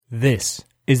This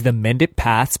is the Mend It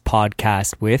Paths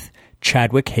podcast with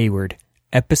Chadwick Hayward,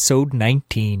 episode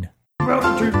 19.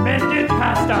 Welcome to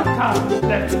menditpaths.com.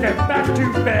 Let's get back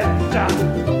to bed.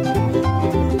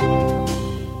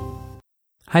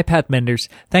 Hi, Path Menders.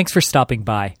 Thanks for stopping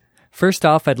by. First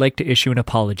off, I'd like to issue an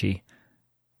apology.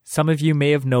 Some of you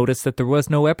may have noticed that there was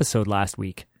no episode last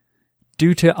week.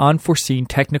 Due to unforeseen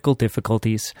technical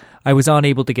difficulties, I was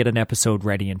unable to get an episode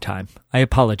ready in time. I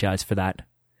apologize for that.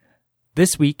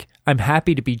 This week, I'm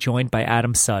happy to be joined by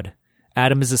Adam Sudd.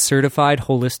 Adam is a certified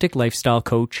holistic lifestyle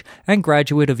coach and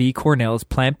graduate of E. Cornell's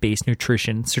plant-based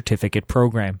nutrition certificate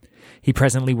program. He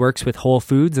presently works with Whole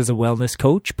Foods as a wellness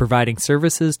coach, providing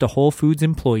services to Whole Foods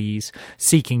employees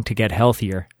seeking to get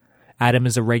healthier. Adam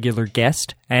is a regular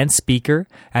guest and speaker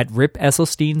at Rip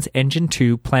Esselstyn's Engine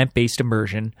 2 plant-based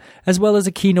immersion, as well as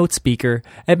a keynote speaker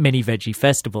at many veggie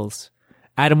festivals.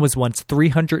 Adam was once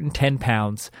 310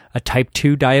 pounds, a type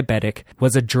 2 diabetic,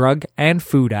 was a drug and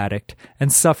food addict,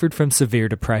 and suffered from severe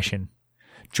depression.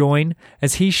 Join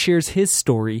as he shares his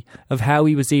story of how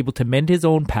he was able to mend his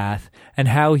own path and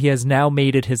how he has now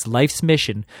made it his life's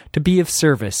mission to be of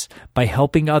service by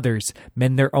helping others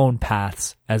mend their own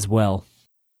paths as well.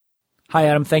 Hi,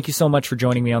 Adam. Thank you so much for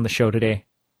joining me on the show today.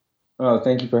 Oh,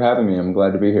 thank you for having me. I'm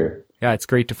glad to be here. Yeah, it's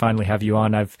great to finally have you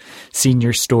on. I've seen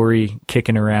your story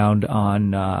kicking around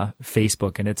on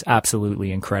Facebook, and it's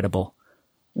absolutely incredible.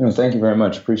 Oh, thank you very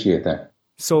much. Appreciate that.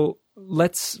 So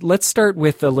let's start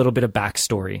with a little bit of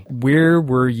backstory. Where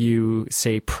were you,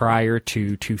 say, prior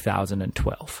to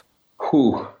 2012?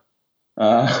 Whew.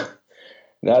 That's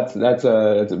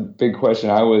a big question.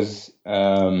 I was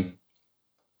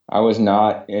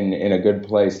not in a good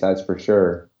place, that's for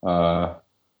sure.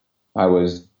 I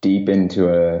was deep into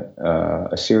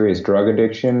a serious drug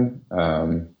addiction,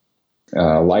 a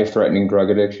life-threatening drug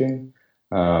addiction,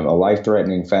 a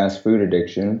life-threatening fast food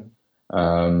addiction,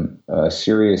 a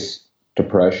serious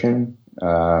depression,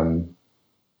 and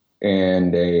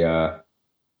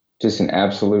just an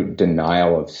absolute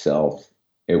denial of self.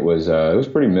 It was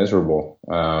pretty miserable.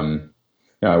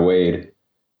 I weighed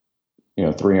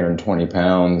 320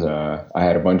 pounds. I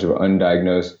had a bunch of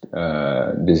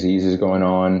undiagnosed diseases going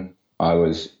on. I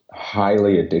was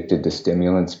highly addicted to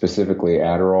stimulants, specifically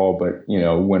Adderall. But,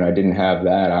 when I didn't have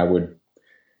that, I would,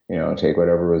 take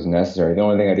whatever was necessary. The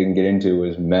only thing I didn't get into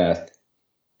was meth.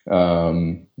 It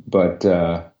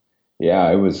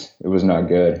was not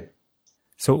good.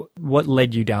 So what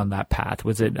led you down that path?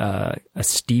 Was it a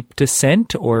steep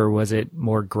descent, or was it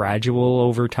more gradual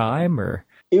over time, or?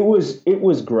 It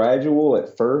was gradual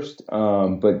at first,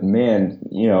 but man,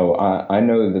 I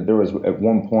know that there was at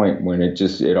one point when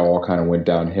it all kind of went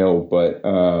downhill. But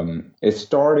it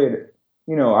started,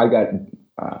 I got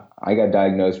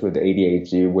diagnosed with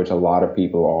ADHD, which a lot of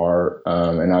people are,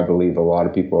 and I believe a lot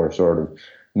of people are sort of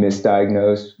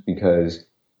misdiagnosed because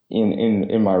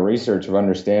in my research of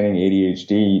understanding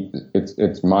ADHD,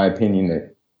 it's my opinion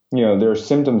that there are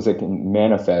symptoms that can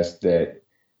manifest that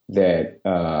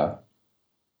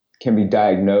can be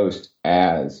diagnosed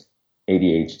as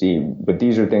ADHD, but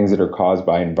these are things that are caused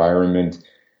by environment.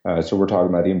 So we're talking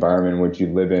about the environment in which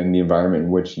you live in, the environment in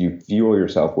which you fuel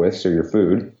yourself with, so your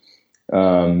food,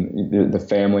 the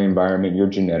family environment, your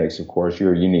genetics, of course,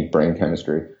 your unique brain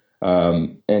chemistry,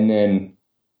 and then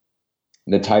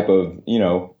the type of,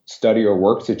 study or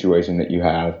work situation that you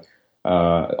have.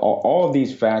 All of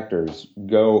these factors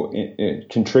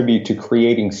contribute to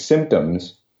creating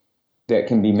symptoms that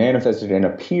can be manifested and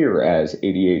appear as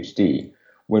ADHD,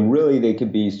 when really they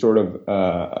could be sort of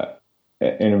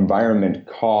an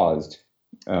environment-caused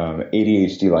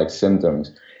ADHD-like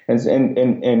symptoms.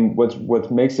 And what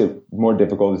makes it more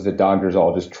difficult is that doctors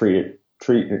all just treat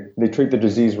the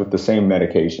disease with the same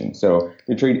medication. So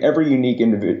they treat every unique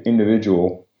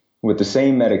individual with the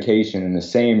same medication and the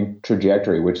same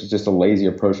trajectory, which is just a lazy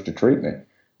approach to treatment.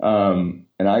 And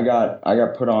I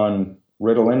got put on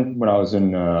Ritalin when I was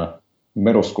in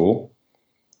middle school,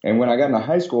 and when I got into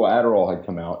high school, Adderall had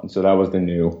come out, and so that was the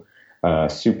new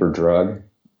super drug.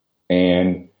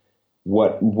 And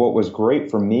what was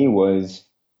great for me was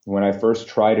when I first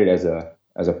tried it as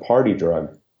a party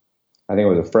drug. I think I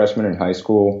was a freshman in high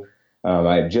school.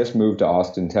 I had just moved to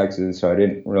Austin, Texas, so I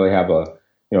didn't really have a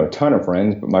ton of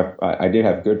friends, but I did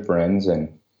have good friends,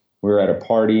 and we were at a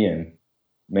party, and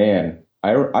man,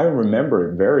 I remember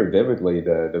it very vividly,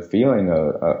 the feeling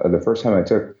of the first time I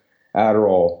took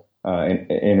Adderall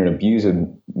in an abusive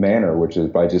manner, which is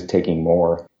by just taking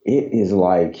more. It is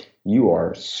like you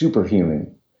are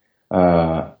superhuman.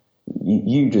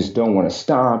 You just don't want to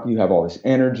stop. You have all this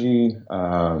energy.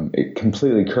 It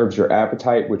completely curbs your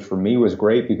appetite, which for me was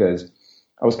great because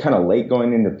I was kind of late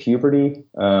going into puberty.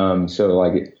 So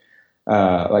like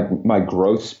like my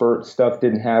growth spurt stuff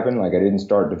didn't happen. Like I didn't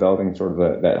start developing sort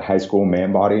of that high school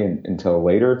man body until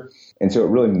later. And so it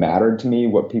really mattered to me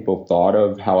what people thought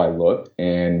of how I looked.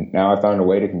 And now I found a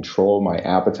way to control my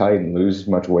appetite and lose as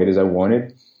much weight as I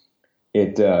wanted.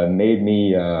 It made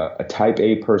me a type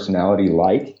A personality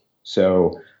like,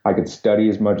 so I could study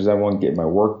as much as I want, get my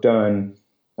work done,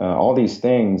 all these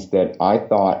things that I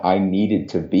thought I needed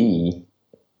to be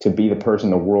the person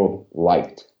the world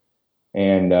liked.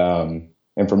 And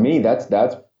for me, that's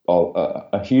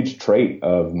a huge trait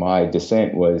of my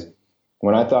descent was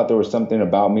when I thought there was something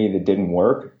about me that didn't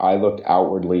work, I looked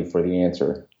outwardly for the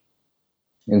answer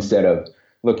instead of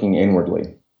looking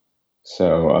inwardly.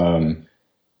 So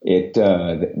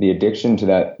the addiction to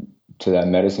that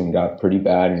medicine got pretty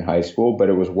bad in high school, but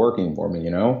it was working for me,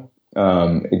 you know.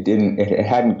 It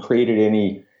hadn't created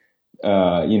any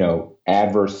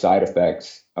adverse side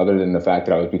effects other than the fact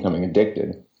that I was becoming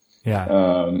addicted. Yeah.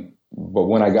 But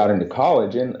when I got into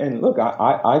college, and look,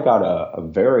 I got a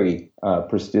very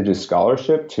prestigious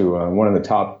scholarship to one of the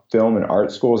top film and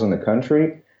art schools in the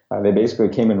country. They basically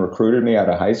came and recruited me out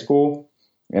of high school.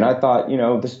 And I thought,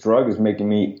 this drug is making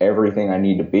me everything I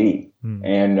need to be.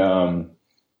 And,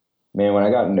 man, when I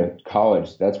got into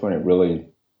college, that's when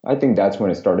I think that's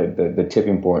when it started, the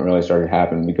tipping point really started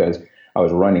happening, because I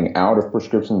was running out of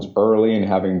prescriptions early and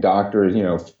having doctors,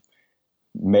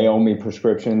 mail me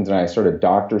prescriptions. And I started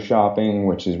doctor shopping,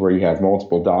 which is where you have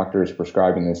multiple doctors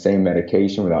prescribing the same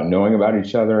medication without knowing about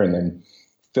each other, and then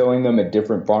filling them at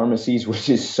different pharmacies, which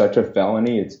is such a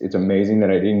felony. It's amazing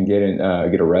that I didn't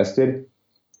get arrested.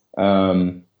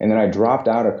 And then I dropped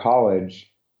out of college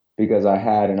because I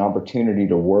had an opportunity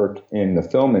to work in the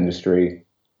film industry.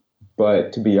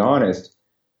 But to be honest,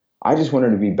 I just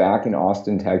wanted to be back in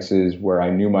Austin, Texas, where I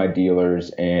knew my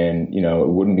dealers, and, it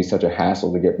wouldn't be such a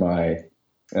hassle to get my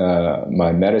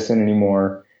medicine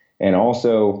anymore. And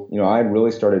also, I had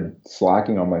really started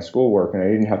slacking on my schoolwork, and I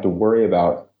didn't have to worry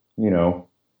about,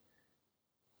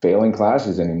 failing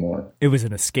classes anymore. It was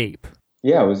an escape.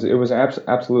 Yeah, it was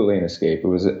absolutely an escape.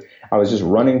 I was just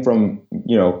running from,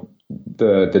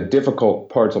 the difficult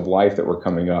parts of life that were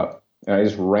coming up. And I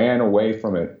just ran away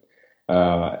from it,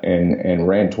 and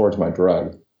ran towards my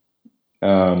drug.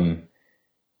 And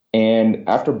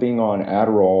after being on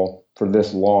Adderall for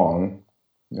this long,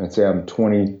 I'd say I'm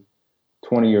 20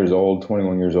 years old,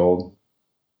 21 years old,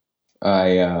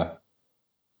 my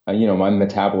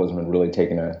metabolism had really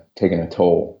taken a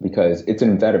toll, because it's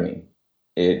an amphetamine.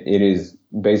 It is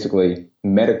basically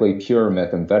medically pure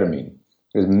methamphetamine,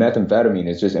 because methamphetamine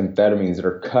is just amphetamines that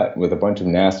are cut with a bunch of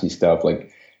nasty stuff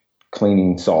like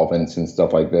cleaning solvents and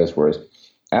stuff like this, whereas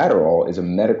Adderall is a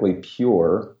medically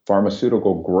pure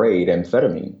pharmaceutical grade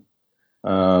amphetamine.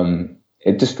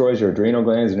 It destroys your adrenal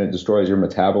glands and it destroys your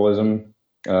metabolism,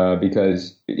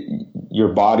 because your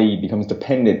body becomes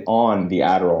dependent on the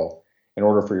Adderall in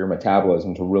order for your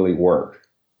metabolism to really work.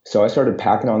 So I started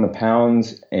packing on the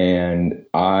pounds, and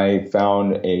I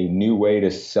found a new way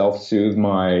to self-soothe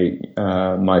my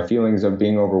feelings of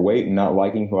being overweight and not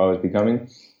liking who I was becoming.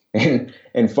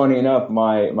 And funny enough,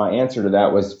 my answer to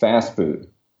that was fast food,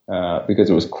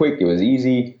 because it was quick, it was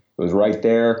easy, it was right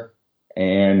there.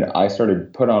 And I started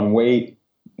to put on weight,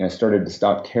 and I started to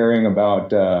stop caring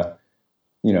about,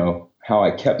 how I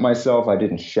kept myself. I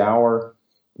didn't shower.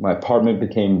 My apartment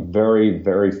became very,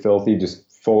 very filthy,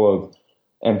 just full of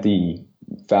empty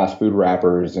fast food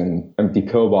wrappers and empty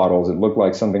pill bottles. It looked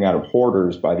like something out of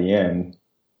Hoarders by the end.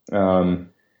 And,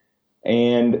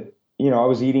 I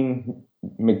was eating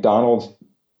McDonald's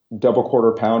double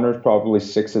quarter pounders, probably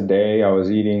 6 a day. I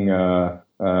was eating a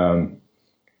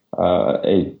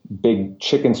big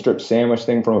chicken strip sandwich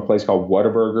thing from a place called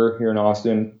Whataburger here in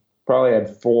Austin. Probably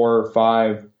had 4 or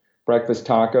 5 breakfast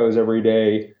tacos every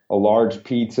day, a large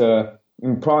pizza,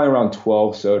 and probably around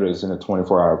 12 sodas in a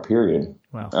 24-hour period.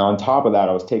 Wow. On top of that,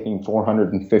 I was taking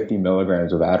 450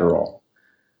 milligrams of Adderall,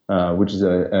 which is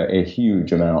a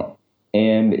huge amount.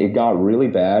 And it got really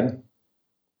bad.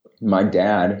 My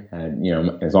dad had,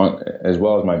 as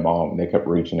well as my mom, they kept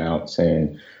reaching out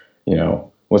saying,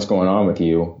 what's going on with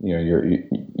you?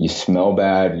 You smell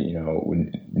bad.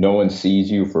 No one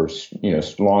sees you for,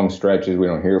 long stretches. We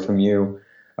don't hear from you.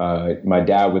 My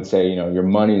dad would say, your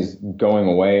money's going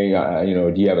away.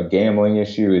 Do you have a gambling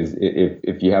issue?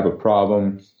 If you have a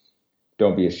problem,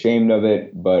 don't be ashamed of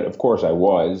it. But of course I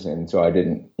was. And so I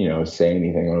didn't, say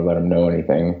anything or let him know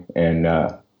anything. And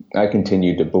I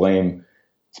continued to blame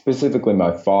specifically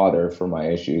my father for my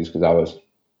issues, because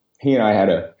he and I had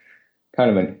a kind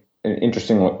of an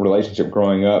interesting relationship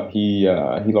growing up. He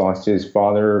lost his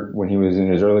father when he was in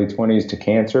his early 20s to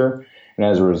cancer. And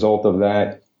as a result of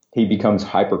that, he becomes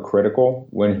hypercritical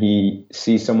when he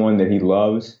sees someone that he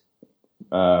loves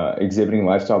exhibiting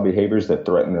lifestyle behaviors that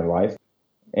threaten their life.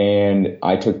 And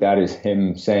I took that as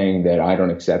him saying that I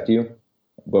don't accept you.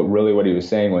 But really what he was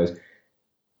saying was,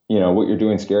 what you're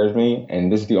doing scares me,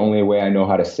 and this is the only way I know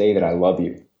how to say that I love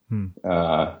you.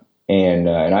 And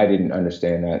I didn't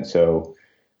understand that. So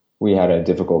we had a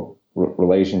difficult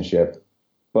relationship.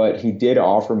 But he did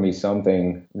offer me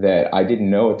something that I didn't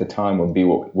know at the time would be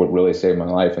what really saved my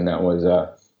life. And that was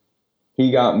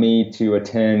he got me to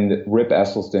attend Rip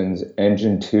Esselstyn's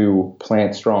Engine 2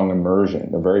 Plant Strong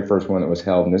Immersion, the very first one that was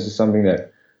held. And this is something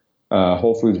that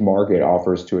Whole Foods Market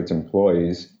offers to its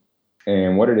employees.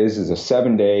 And what it is a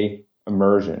 7-day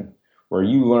immersion where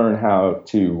you learn how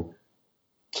to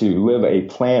live a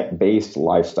plant-based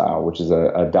lifestyle, which is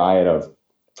a diet of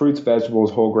fruits,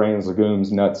 vegetables, whole grains,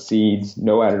 legumes, nuts, seeds,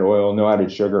 no added oil, no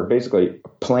added sugar, basically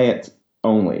plant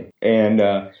only. And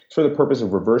for the purpose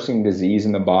of reversing disease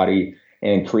in the body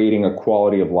and creating a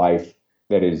quality of life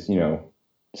that is,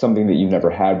 something that you've never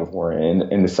had before.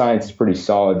 And the science is pretty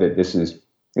solid that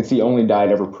it's the only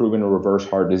diet ever proven to reverse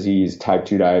heart disease, type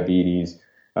 2 diabetes,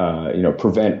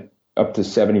 prevent up to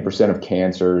 70% of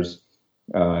cancers.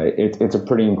 It's a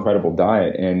pretty incredible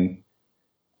diet. And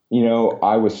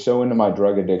I was so into my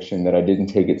drug addiction that I didn't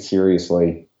take it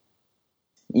seriously,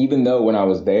 even though when I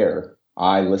was there,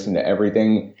 I listened to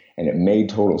everything and it made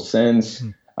total sense.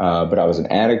 But I was an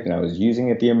addict and I was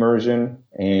using at the immersion.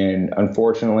 And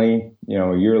unfortunately,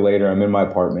 a year later, I'm in my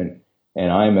apartment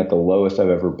and I'm at the lowest I've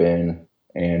ever been.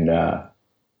 And, I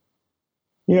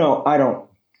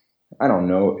don't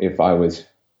know if I was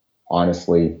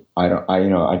honestly,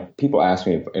 people ask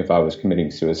me if I was committing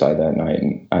suicide that night,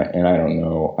 and I don't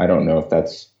know. I don't know if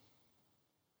that's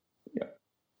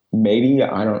maybe,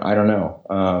 I don't know.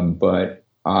 But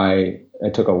I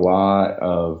took a lot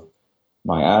of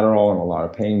my Adderall and a lot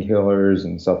of painkillers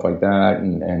and stuff like that.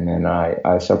 And then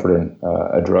I suffered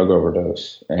a drug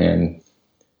overdose, and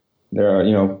there,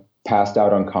 passed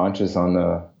out unconscious on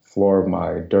the floor of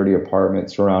my dirty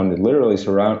apartment, literally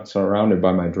surrounded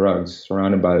by my drugs,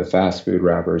 surrounded by the fast food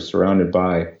wrappers, surrounded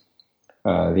by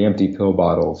the empty pill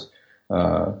bottles.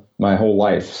 My whole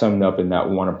life summed up in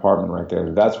that one apartment right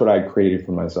there. That's what I created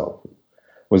for myself,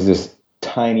 was this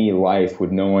tiny life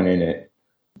with no one in it,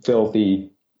 filthy,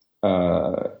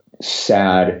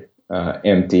 sad,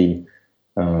 empty,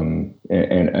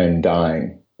 and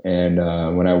dying. And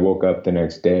when I woke up the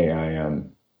next day,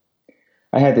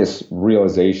 I had this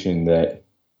realization that,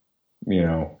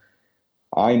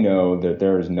 I know that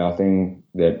there is nothing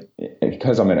that,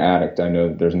 because I'm an addict, I know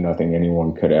that there's nothing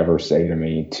anyone could ever say to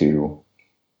me to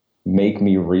make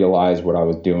me realize what I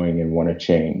was doing and want to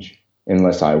change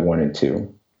unless I wanted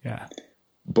to. Yeah.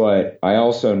 But I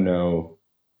also know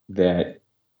that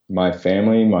my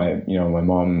family, my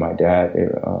mom and my dad,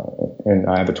 and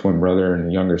I have a twin brother and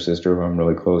a younger sister who I'm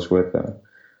really close with,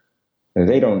 and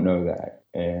they don't know that.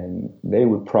 And they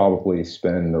would probably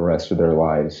spend the rest of their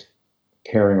lives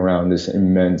carrying around this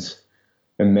immense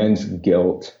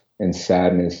guilt and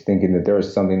sadness, thinking that there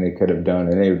was something they could have done,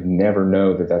 and they would never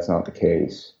know that that's not the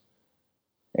case.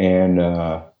 And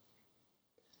I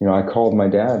called my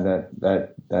dad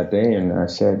that day, and I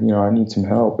said, I need some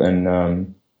help.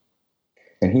 And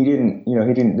he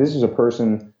didn't. This is a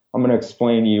person. I'm going to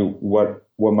explain to you what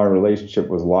my relationship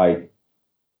was like.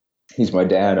 He's my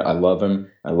dad. I love him.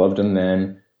 I loved him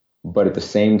then, but at the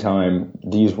same time,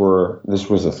 these were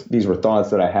thoughts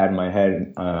that I had in my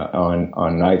head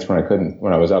on nights when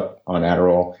I was up on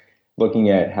Adderall, looking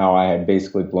at how I had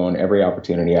basically blown every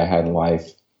opportunity I had in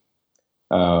life.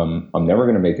 I'm never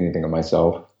going to make anything of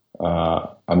myself.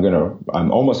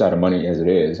 I'm almost out of money as it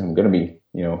is. I'm going to be,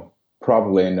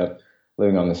 probably end up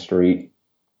living on the street,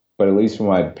 but at least when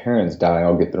my parents die,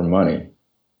 I'll get their money.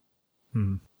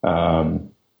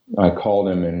 I called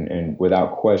him and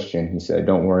without question, he said,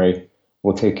 "Don't worry,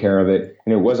 we'll take care of it."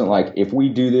 And it wasn't like, if we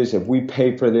do this, if we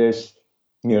pay for this,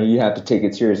 you have to take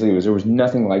it seriously. There was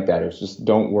nothing like that. It was just,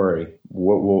 don't worry,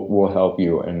 we'll help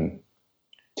you. And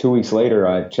 2 weeks later,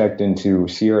 I checked into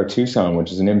Sierra Tucson,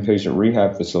 which is an inpatient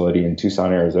rehab facility in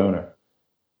Tucson, Arizona.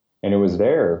 And it was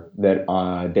there that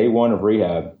day one of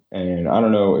rehab, and I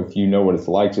don't know if you know what it's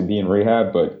like to be in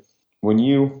rehab, but when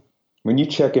you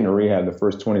check into rehab, the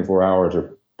first 24 hours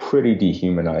are pretty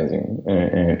dehumanizing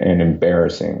and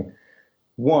embarrassing.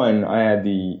 One, I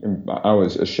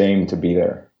was ashamed to be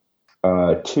there.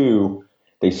 Two,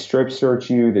 they strip search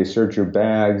you, they search your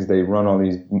bags, they run all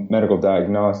these medical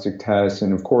diagnostic tests,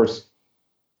 and of course,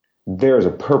 there's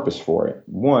a purpose for it.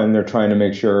 One, they're trying to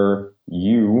make sure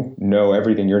you know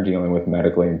everything you're dealing with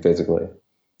medically and physically.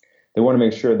 They want to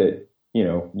make sure that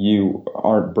you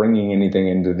aren't bringing anything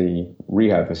into the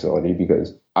rehab facility,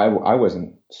 because I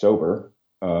wasn't sober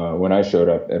when I showed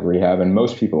up at rehab, and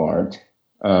most people aren't.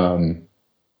 And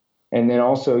then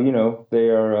also, they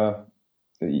are,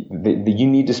 you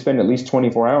need to spend at least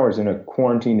 24 hours in a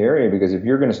quarantined area, because if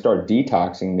you're going to start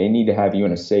detoxing, they need to have you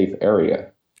in a safe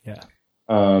area. Yeah.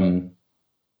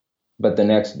 But the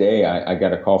next day I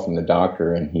got a call from the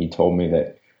doctor, and he told me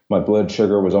that my blood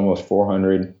sugar was almost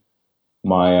 400.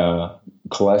 My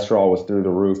cholesterol was through the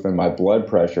roof, and my blood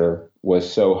pressure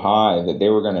was so high that they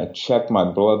were going to check my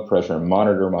blood pressure and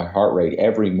monitor my heart rate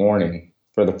every morning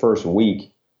for the first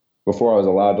week before I was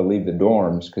allowed to leave the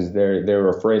dorms, because they were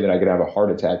afraid that I could have a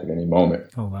heart attack at any moment.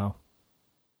 Oh, wow.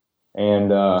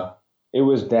 And it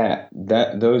was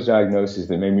those diagnoses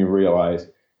that made me realize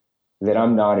that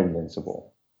I'm not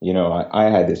invincible. I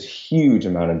had this huge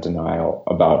amount of denial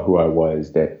about who I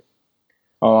was, that,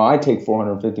 I take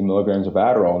 450 milligrams of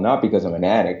Adderall, not because I'm an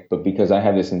addict, but because I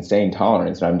have this insane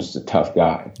tolerance and I'm just a tough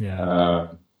guy. Yeah.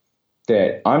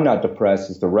 That I'm not depressed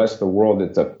as the rest of the world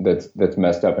that's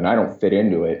messed up, and I don't fit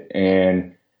into it.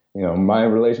 And, my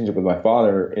relationship with my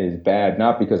father is bad,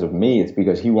 not because of me, it's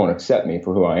because he won't accept me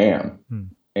for who I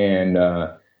am. And,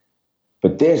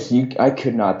 but this, I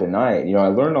could not deny it. I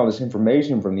learned all this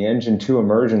information from the Engine 2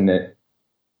 immersion that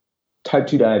type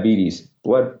 2 diabetes,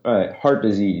 heart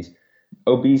disease,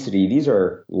 obesity, these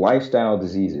are lifestyle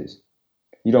diseases.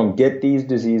 You don't get these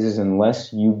diseases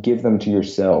unless you give them to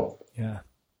yourself. Yeah.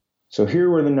 So here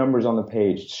were the numbers on the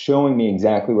page showing me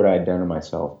exactly what I had done to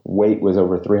myself. Weight was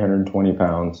over 320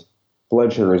 pounds.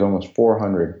 Blood sugar is almost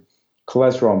 400.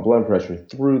 Cholesterol and blood pressure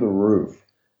through the roof.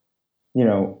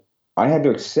 I had to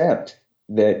accept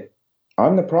that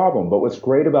I'm the problem. But what's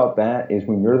great about that is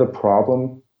when you're the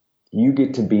problem, you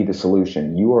get to be the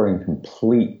solution. You are in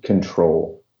complete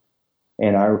control.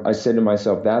 And I said to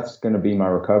myself, that's going to be my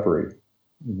recovery.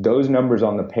 Those numbers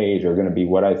on the page are going to be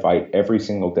what I fight every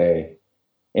single day.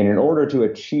 And in order to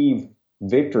achieve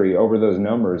victory over those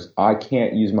numbers, I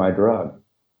can't use my drug.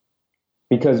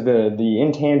 Because the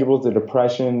intangibles, the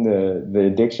depression, the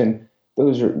addiction, it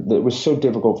was so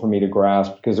difficult for me to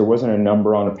grasp, because there wasn't a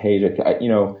number on a page.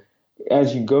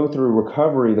 As you go through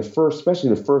recovery, especially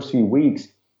the first few weeks,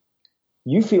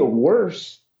 you feel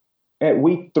worse at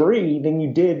week 3 than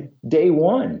you did day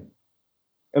 1.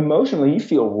 Emotionally, you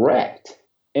feel wrecked.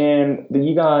 And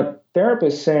you got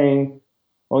therapists saying,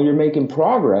 well, you're making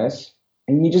progress.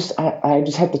 And I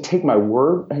just have to take my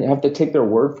word. I have to take their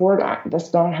word for it.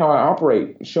 That's not how I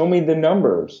operate. Show me the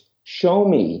numbers. Show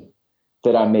me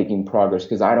that I'm making progress,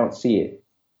 because I don't see it.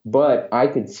 But I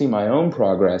could see my own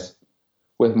progress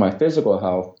with my physical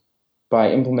health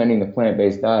by implementing the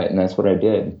plant-based diet. And that's what I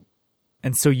did.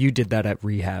 And so you did that at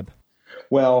rehab?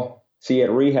 Well, see,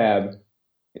 at rehab,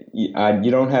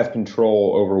 you don't have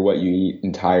control over what you eat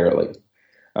entirely.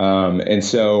 And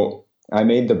so I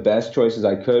made the best choices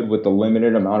I could with the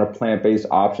limited amount of plant-based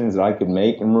options that I could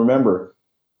make. And remember,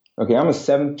 okay, I'm a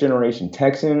 7th generation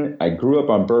Texan. I grew up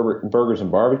on burgers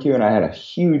and barbecue, and I had a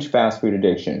huge fast food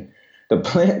addiction. The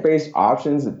plant-based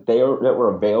options that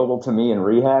were available to me in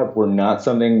rehab were not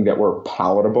something that were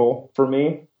palatable for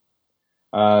me.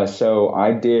 So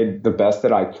I did the best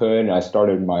that I could, and I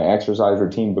started my exercise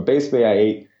routine. But basically, I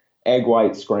ate egg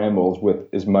white scrambles with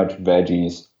as much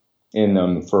veggies in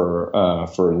them for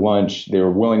lunch. They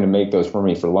were willing to make those for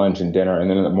me for lunch and dinner. And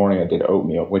then in the morning, I did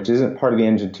oatmeal, which isn't part of the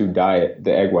Engine 2 diet,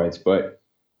 the egg whites, but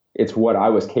it's what I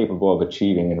was capable of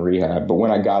achieving in rehab. But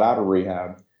when I got out of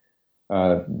rehab,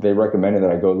 they recommended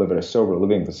that I go live at a sober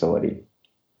living facility.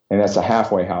 And that's a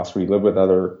halfway house where you live with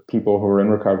other people who are in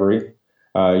recovery.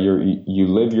 You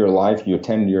live your life, you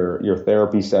attend your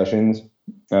therapy sessions,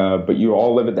 but you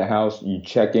all live at the house. You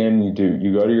check in,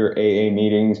 you go to your AA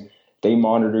meetings, they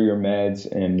monitor your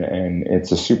meds, and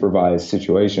it's a supervised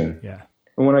situation. Yeah.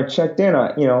 And when I checked in,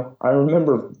 I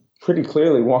remember pretty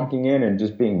clearly walking in and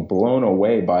just being blown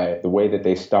away by the way that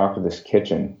they stocked this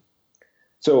kitchen.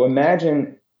 So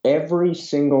imagine every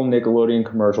single Nickelodeon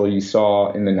commercial you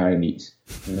saw in the 90s.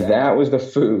 That was the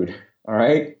food. All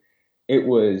right. It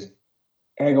was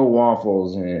Eggo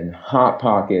waffles and Hot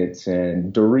Pockets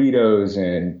and Doritos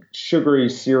and sugary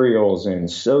cereals and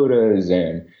sodas,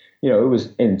 and it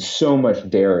was in so much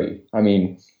dairy. I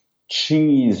mean,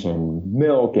 cheese and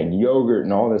milk and yogurt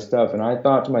and all this stuff. And I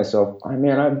thought to myself,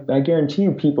 I guarantee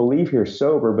you people leave here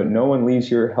sober, but no one leaves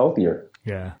here healthier.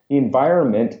 Yeah. The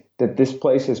environment that this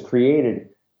place has created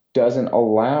doesn't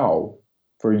allow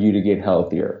for you to get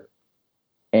healthier.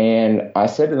 And I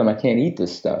said to them, I can't eat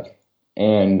this stuff.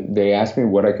 And they asked me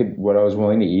what I was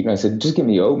willing to eat. And I said, just give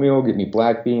me oatmeal, give me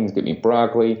black beans, give me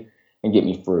broccoli, and give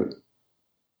me fruit.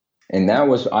 And that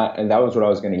was what I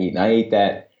was going to eat. And I ate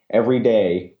that every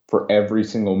day for every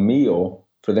single meal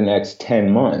for the next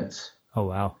 10 months. Oh,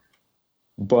 wow.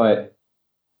 But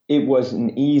it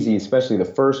wasn't easy, especially the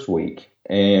first week.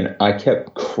 And I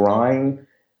kept crying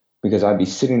because I'd be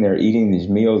sitting there eating these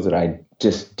meals that I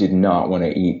just did not want to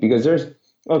eat. Because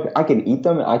I could eat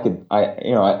them.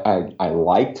 I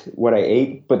liked what I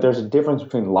ate, but there's a difference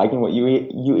between liking what you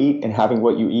eat and having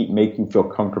what you eat make you feel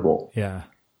comfortable. Yeah.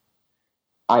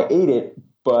 I ate it,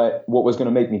 but what was going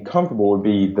to make me comfortable would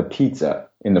be the pizza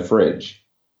in the fridge.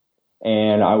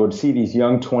 And I would see these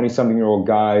young 20-something-year-old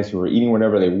guys who were eating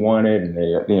whatever they wanted, and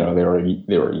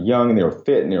they were young and they were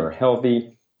fit and they were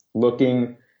healthy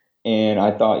looking. And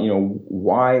I thought,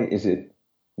 why is it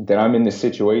that I'm in this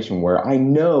situation where I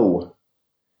know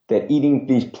that eating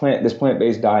this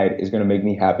plant-based diet is going to make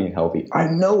me happy and healthy? I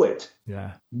know it.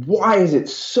 Yeah. Why is it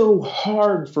so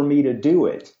hard for me to do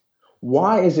it?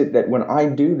 Why is it that when I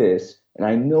do this and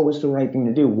I know it's the right thing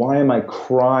to do, why am I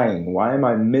crying? Why am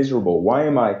I miserable? Why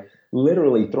am I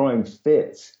literally throwing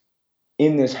fits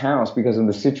in this house because of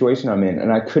the situation I'm in?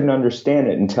 And I couldn't understand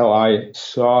it until I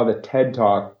saw the TED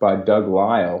Talk by Doug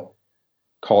Lisle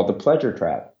called The Pleasure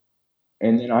Trap.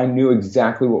 And then I knew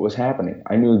exactly what was happening.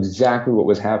 I knew exactly what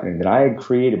was happening, that I had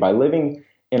created by living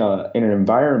in an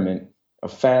environment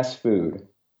of fast food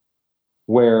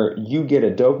where you get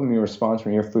a dopamine response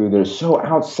from your food that is so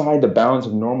outside the bounds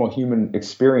of normal human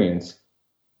experience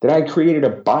that I created a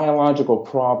biological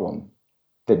problem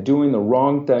that doing the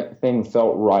wrong thing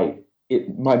felt right.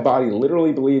 My body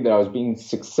literally believed that I was being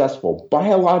successful,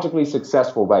 biologically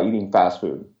successful, by eating fast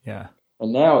food. Yeah.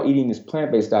 And now eating this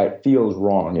plant-based diet feels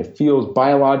wrong. It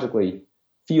biologically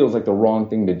feels like the wrong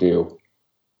thing to do.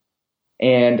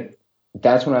 And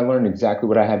that's when I learned exactly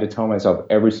what I had to tell myself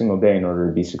every single day in order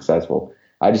to be successful.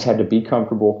 I just had to be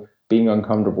comfortable being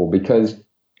uncomfortable, because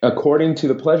according to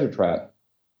the Pleasure Trap,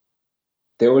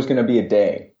 there was going to be a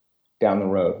day down the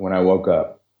road when I woke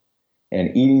up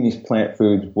and eating these plant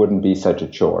foods wouldn't be such a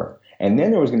chore. And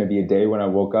then there was going to be a day when I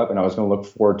woke up and I was going to look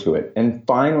forward to it. And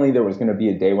finally, there was going to be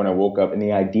a day when I woke up and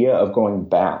the idea of going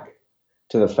back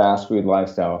to the fast food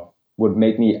lifestyle would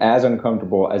make me as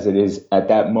uncomfortable as it is at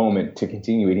that moment to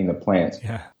continue eating the plants.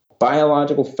 Yeah.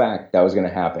 Biological fact that was going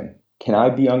to happen. Can I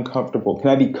be uncomfortable? Can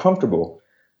I be comfortable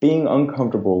being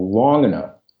uncomfortable long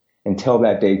enough until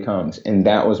that day comes? And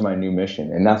that was my new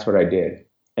mission. And that's what I did.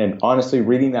 And honestly,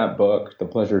 reading that book, The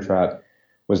Pleasure Trap,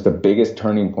 was the biggest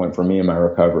turning point for me in my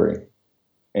recovery.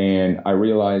 And I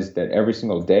realized that every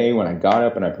single day when I got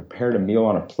up and I prepared a meal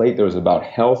on a plate that was about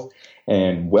health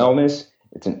and wellness,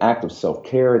 it's an act of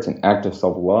self-care, it's an act of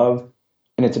self-love,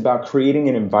 and it's about creating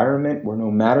an environment where no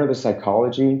matter the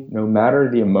psychology, no matter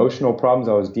the emotional problems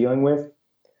I was dealing with,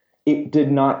 it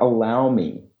did not allow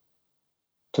me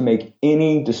to make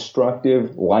any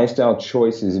destructive lifestyle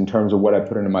choices in terms of what I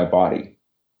put into my body.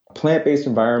 A plant-based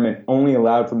environment only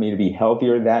allowed for me to be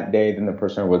healthier that day than the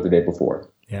person I was the day before.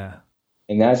 Yeah.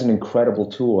 And that's an incredible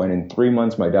tool. And in 3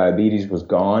 months, my diabetes was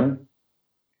gone.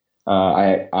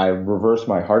 I reversed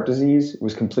my heart disease. It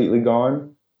was completely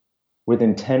gone.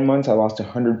 Within 10 months, I lost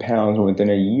 100 pounds. And within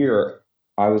a year,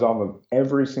 I was off of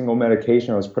every single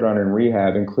medication I was put on in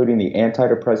rehab, including the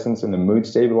antidepressants and the mood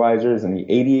stabilizers and the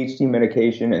ADHD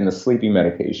medication and the sleeping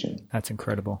medication. That's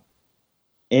incredible.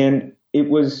 And it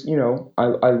was,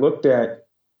 I looked at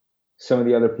some of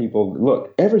the other people.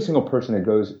 Look, every single person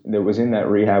that was in that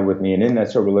rehab with me and in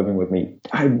that sober living with me,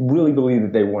 I really believe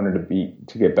that they wanted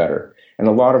to get better. And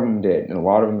a lot of them did. And a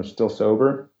lot of them are still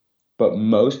sober. But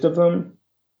most of them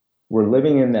were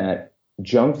living in that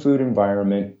junk food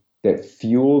environment that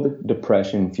fueled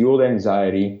depression, fueled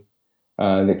anxiety,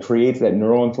 that creates that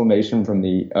neural inflammation from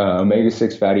the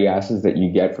omega-6 fatty acids that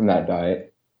you get from that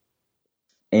diet.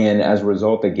 And as a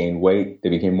result, they gained weight, they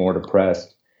became more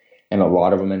depressed, and a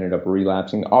lot of them ended up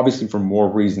relapsing, obviously for more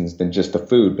reasons than just the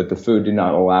food, but the food did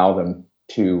not allow them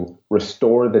to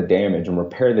restore the damage and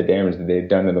repair the damage that they had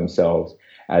done to themselves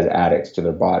as addicts to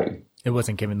their body. It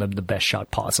wasn't giving them the best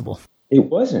shot possible. It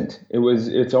wasn't.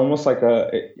 It's almost like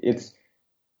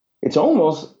it's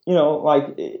almost, like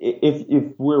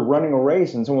if we're running a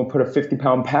race and someone put a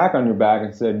 50-pound pack on your back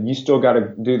and said, you still got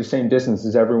to do the same distance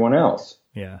as everyone else.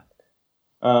 Yeah.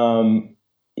 And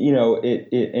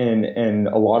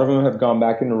a lot of them have gone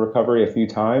back into recovery a few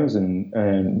times,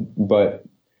 but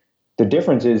the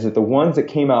difference is that the ones that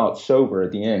came out sober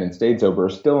at the end and stayed sober are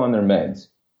still on their meds.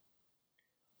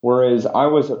 Whereas I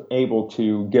was able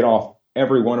to get off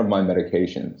every one of my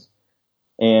medications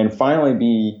and finally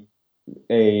be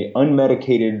a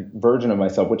unmedicated version of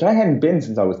myself, which I hadn't been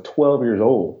since I was 12 years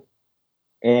old.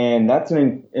 And that's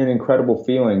an incredible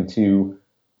feeling to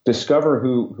discover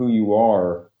who you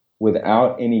are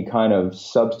without any kind of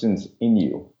substance in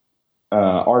you,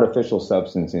 artificial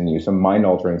substance in you, some mind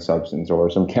altering substance or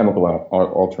some chemical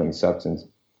altering substance.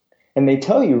 And they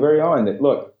tell you very on that,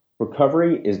 look,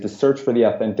 recovery is the search for the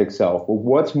authentic self. Well,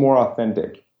 what's more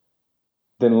authentic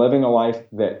than living a life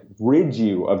that rids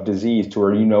you of disease to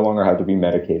where you no longer have to be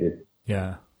medicated?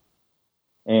 Yeah.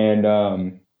 And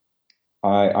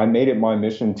I made it my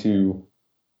mission to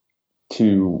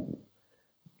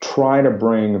try to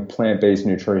bring plant-based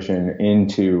nutrition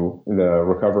into the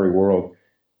recovery world.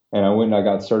 And I went and I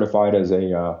got certified as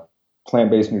a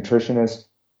plant-based nutritionist.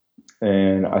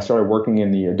 And I started working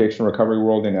in the addiction recovery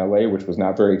world in LA, which was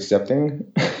not very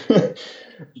accepting.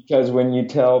 Because when you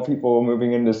tell people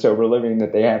moving into sober living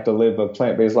that they have to live a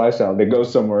plant-based lifestyle, they go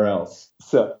somewhere else.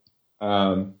 So,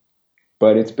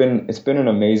 but it's been an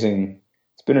amazing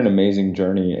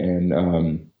journey, and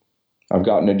I've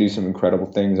gotten to do some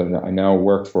incredible things. I now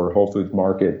work for Whole Foods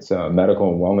Market's medical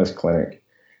and wellness clinic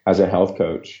as a health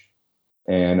coach.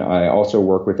 And I also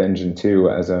work with Engine 2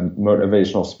 as a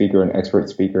motivational speaker and expert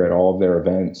speaker at all of their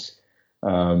events.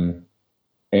 And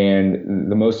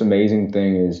the most amazing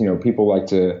thing is, people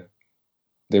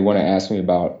they want to ask me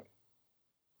about,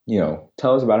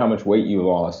 tell us about how much weight you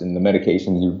lost and the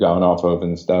medications you've gone off of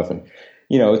and stuff. And,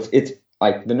 it's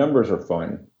like the numbers are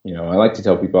fun. I like to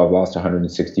tell people I've lost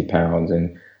 160 pounds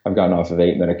and I've gotten off of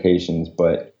 8 medications,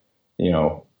 but,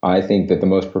 I think that the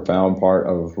most profound part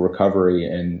of recovery,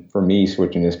 and for me,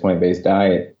 switching this plant-based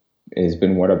diet, has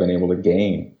been what I've been able to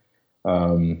gain.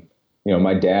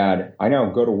 My dad, I now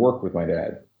go to work with my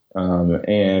dad,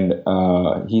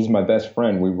 and he's my best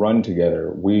friend. We run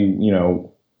together. Man,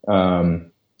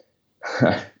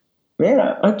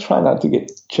 I try not to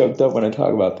get choked up when I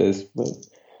talk about this, but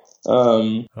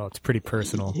it's pretty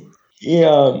personal.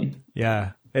 Yeah.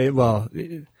 Yeah.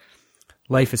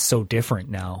 Life is so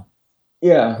different now.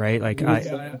 Yeah. Right. Like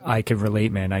I can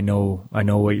relate, man. I know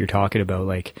what you're talking about.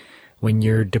 Like when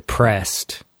you're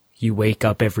depressed, you wake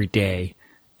up every day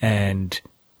and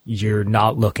you're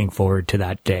not looking forward to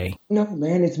that day. No,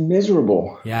 man, it's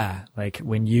miserable. Yeah. Like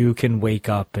when you can wake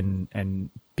up and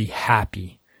be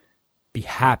happy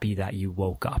that you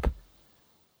woke up,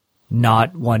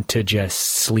 not want to just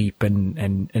sleep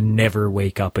and never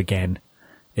wake up again.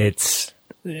 It's,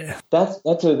 yeah. That's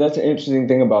an interesting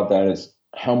thing about that is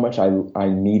how much I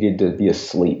needed to be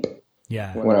asleep.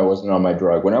 Yeah. When I wasn't on my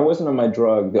drug. When I wasn't on my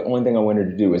drug, the only thing I wanted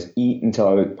to do was eat until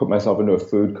I would put myself into a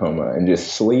food coma and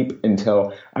just sleep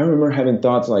until I remember having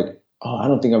thoughts like, oh, I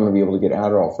don't think I'm going to be able to get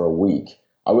Adderall for a week.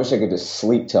 I wish I could just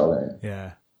sleep till then.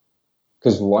 Yeah.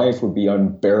 Because life would be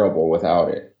unbearable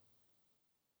without it.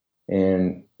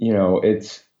 And,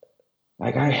 it's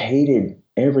like I hated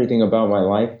everything about my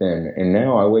life then. And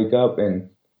now I wake up and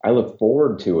I look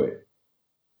forward to it.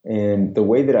 And the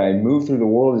way that I move through the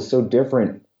world is so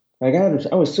different. Like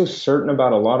I was so certain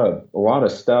about a lot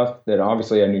of stuff that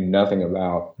obviously I knew nothing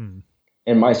about.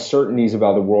 And my certainties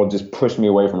about the world just pushed me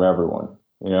away from everyone,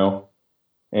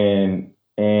 and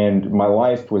my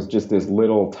life was just this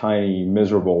little tiny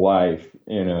miserable life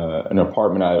in an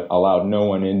apartment I allowed no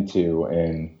one into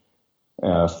and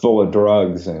full of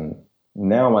drugs. And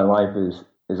now my life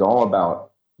is all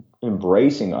about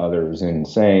embracing others and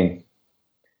saying,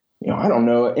 I don't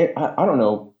know. I don't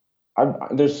know.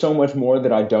 There's so much more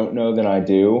that I don't know than I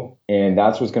do. And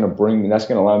that's going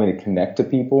to allow me to connect to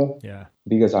people. Yeah.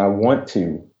 Because I want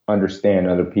to understand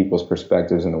other people's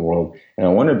perspectives in the world. And I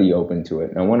want to be open to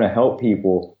it. And I want to help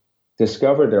people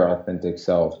discover their authentic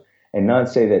selves and not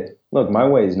say that, look, my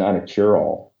way is not a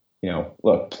cure-all.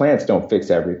 Look, plants don't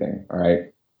fix everything. All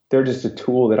right. They're just a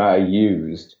tool that I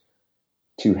used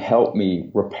to help me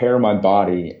repair my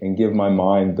body and give my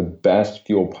mind the best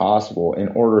fuel possible in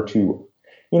order to,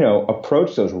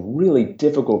 approach those really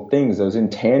difficult things, those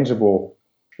intangible,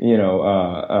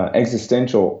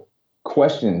 existential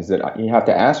questions that you have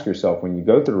to ask yourself when you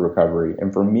go through recovery.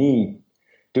 And for me,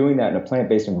 doing that in a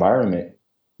plant-based environment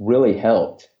really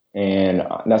helped. And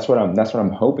that's what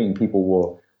I'm hoping people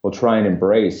will try and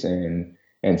embrace and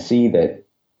see that,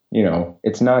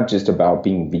 it's not just about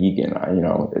being vegan.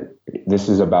 This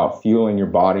is about fueling your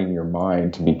body and your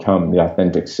mind to become the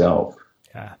authentic self.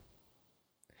 Yeah.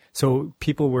 So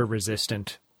people were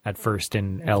resistant at first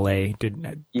in LA.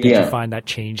 Did you find that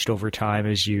changed over time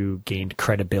as you gained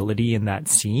credibility in that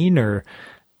scene, or?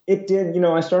 It did.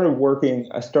 I started working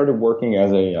as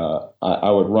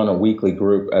I would run a weekly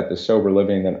group at the Sober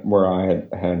Living where I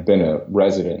had been a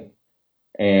resident.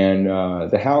 And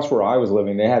the house where I was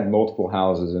living, they had multiple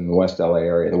houses in the West LA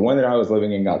area. The one that I was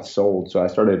living in got sold. So I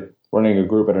started running a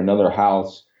group at another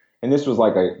house. And this was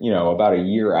like about a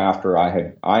year after I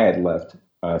had left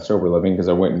Sober Living, because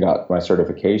I went and got my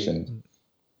certification.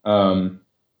 And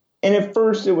at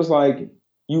first it was like,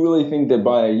 you really think that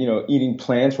by, eating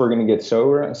plants, we're going to get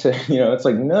sober? I said, it's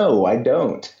like, no, I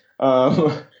don't.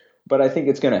 But I think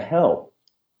it's going to help.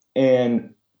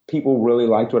 And people really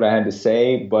liked what I had to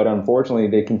say, but unfortunately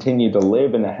they continued to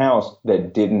live in a house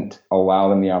that didn't allow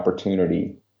them the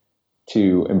opportunity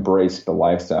to embrace the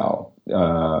lifestyle.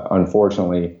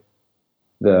 Unfortunately,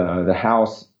 the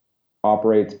house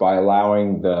operates by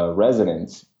allowing the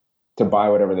residents to buy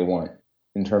whatever they want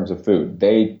in terms of food.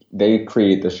 They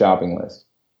create the shopping list.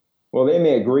 Well, they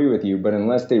may agree with you, but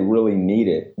unless they really need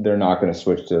it, they're not going to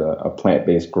switch to a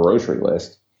plant-based grocery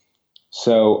list.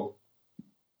 So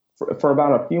for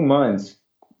about a few months,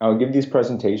 I would give these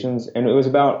presentations, and it was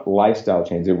about lifestyle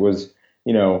change. It was,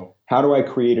 how do I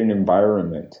create an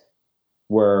environment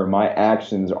where my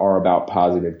actions are about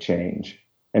positive change?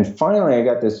 And finally, I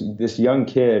got this young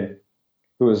kid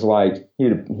who was like, he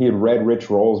had read Rich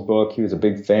Roll's book. He was a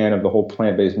big fan of the whole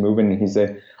plant-based movement. And he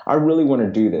said, I really want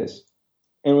to do this.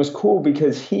 And it was cool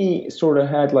because he sort of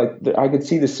had I could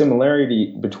see the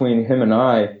similarity between him and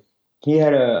I. He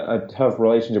had a tough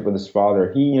relationship with his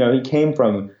father. He came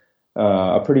from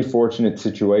a pretty fortunate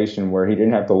situation where he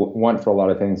didn't have to want for a lot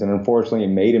of things. And unfortunately, it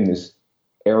made him this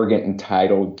arrogant,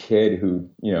 entitled kid who,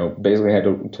 basically had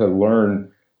to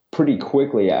learn pretty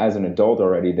quickly as an adult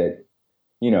already that,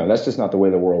 that's just not the way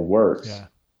the world works. Yeah.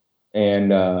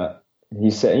 And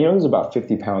he said, he was about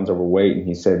 50 pounds overweight. And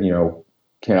he said,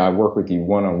 can I work with you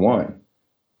one-on-one?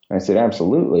 I said,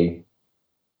 absolutely.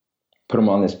 Put him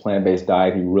on this plant-based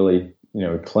diet. He really,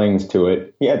 clings to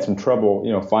it. He had some trouble,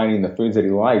 finding the foods that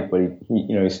he liked, but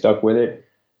he stuck with it.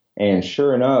 And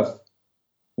sure enough,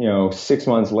 6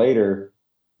 months later,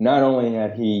 not only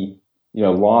had he,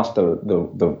 lost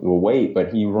the weight,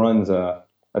 but he runs a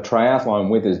triathlon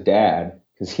with his dad,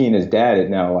 because he and his dad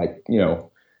had now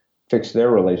fixed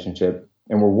their relationship,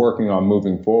 and we're working on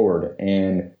moving forward.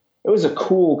 And it was a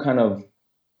cool kind of,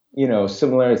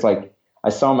 similar. It's like I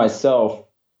saw myself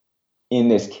in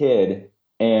this kid,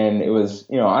 and it was,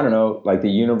 I don't know, like the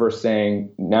universe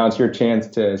saying, now it's your chance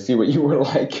to see what you were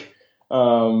like.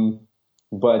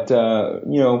 But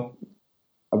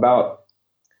about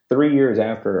 3 years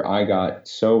after I got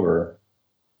sober,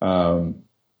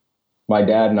 my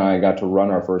dad and I got to run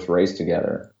our first race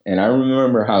together. And I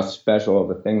remember how special of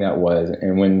a thing that was.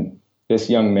 And when this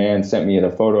young man sent me the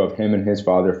photo of him and his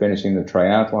father finishing the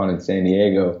triathlon in San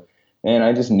Diego, and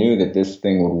I just knew that this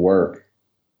thing would work.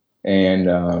 And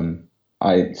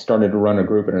I started to run a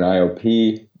group at an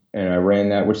IOP, and I ran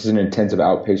that, which is an intensive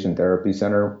outpatient therapy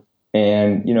center.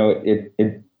 And,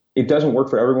 it doesn't work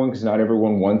for everyone because not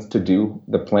everyone wants to do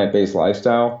the plant-based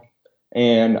lifestyle.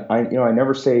 And I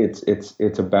never say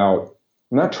it's about,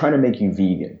 I'm not trying to make you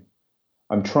vegan.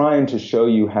 I'm trying to show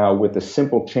you how with a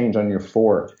simple change on your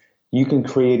fork, you can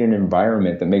create an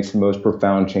environment that makes the most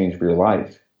profound change for your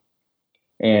life.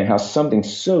 And how something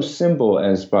so simple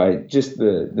as by just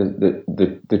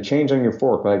the change on your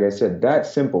fork, like I said, that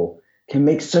simple, can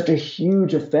make such a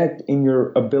huge effect in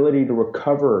your ability to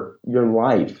recover your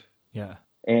life. Yeah.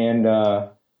 And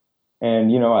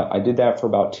I did that for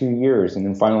about 2 years. And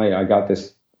then finally I got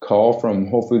this call from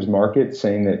Whole Foods Market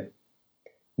saying that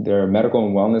their medical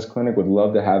and wellness clinic would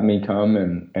love to have me come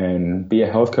and be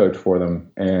a health coach for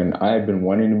them. And I had been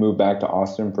wanting to move back to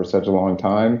Austin for such a long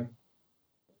time.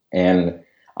 And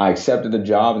I accepted the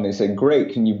job, and they said,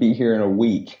 great, can you be here in a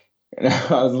week? And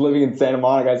I was living in Santa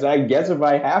Monica. I said, I guess if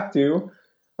I have to.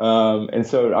 And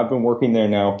so I've been working there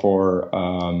now for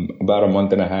about a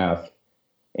month and a half,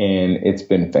 and it's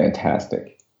been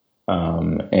fantastic.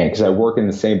 And because I work in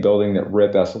the same building that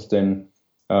Rip Esselstyn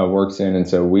works in, and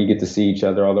so we get to see each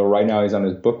other. Although right now he's on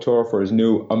his book tour for his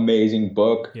new amazing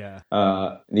book,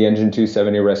 The Engine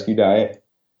 270 Rescue Diet.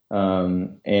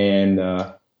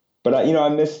 But I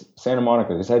miss Santa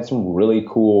Monica because I had some really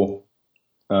cool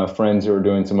friends who are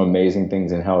doing some amazing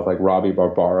things in health, like Robbie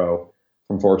Barbaro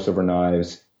from Forks Over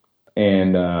Knives,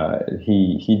 and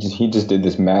he just did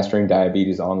this Mastering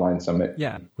Diabetes online summit.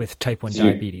 Yeah, with type 1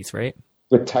 diabetes, right?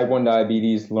 With type 1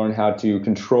 diabetes, learn how to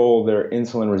control their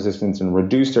insulin resistance and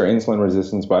reduce their insulin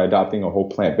resistance by adopting a whole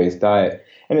plant-based diet,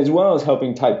 and as well as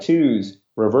helping type 2s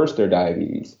reverse their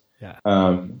diabetes. Yeah.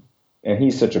 And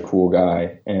he's such a cool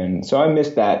guy. And so I miss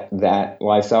that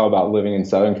lifestyle about living in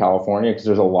Southern California because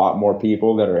there's a lot more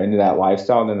people that are into that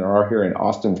lifestyle than there are here in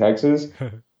Austin, Texas.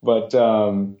 But,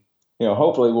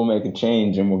 hopefully we'll make a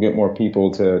change and we'll get more people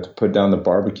to put down the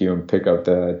barbecue and pick up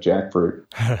the jackfruit.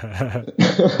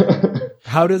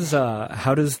 How does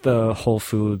the Whole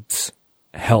Foods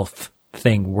health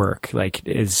thing work? Like,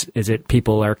 is it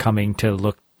people are coming to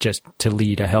look just to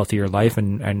lead a healthier life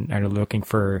and are looking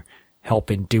for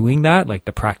help in doing that, like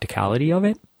the practicality of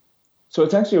it? So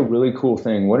it's actually a really cool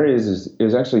thing. What it is it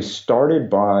was actually started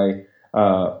by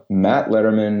Matt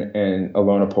Letterman and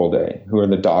Alona Polday, who are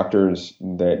the doctors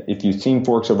that, if you've seen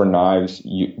Forks Over Knives,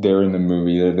 they're in the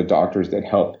movie. They're the doctors that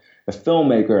help the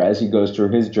filmmaker as he goes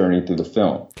through his journey through the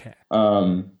film. Okay.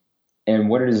 And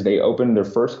what it is, they opened their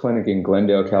first clinic in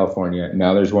Glendale, California.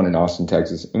 Now there's one in Austin,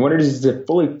 Texas. And what it is a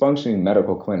fully functioning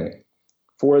medical clinic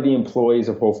for the employees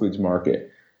of Whole Foods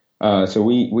Market. So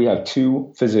we have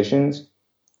 2 physicians,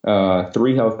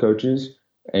 3 health coaches,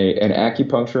 an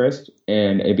acupuncturist,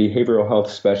 and a behavioral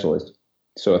health specialist,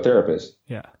 so a therapist.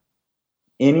 Yeah.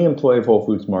 Any employee of Whole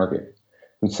Foods Market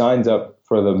who signs up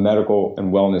for the medical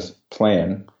and wellness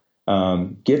plan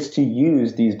gets to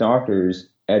use these doctors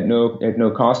at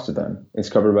no cost to them. It's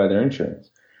covered by their insurance.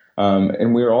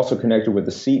 And we are also connected with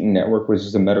the Seton Network, which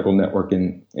is a medical network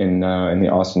in the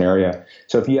Austin area.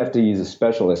 So if you have to use a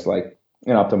specialist like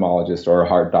an ophthalmologist or a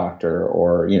heart doctor,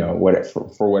 or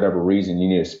for whatever reason you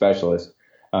need a specialist,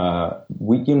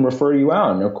 we can refer you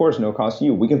out, and of course, no cost to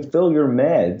you. We can fill your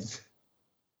meds.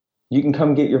 You can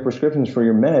come get your prescriptions for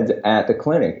your meds at the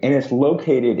clinic, and it's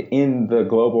located in the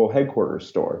global headquarters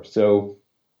store. So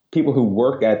people who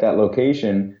work at that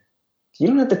location, you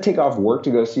don't have to take off work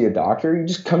to go see a doctor. You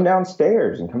just come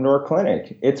downstairs and come to our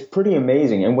clinic. It's pretty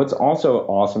amazing. And what's also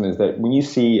awesome is that when you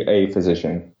see a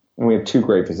physician, and we have 2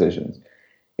 great physicians,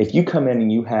 if you come in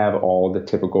and you have all the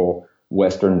typical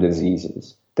Western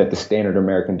diseases that the standard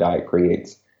American diet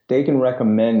creates, they can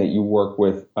recommend that you work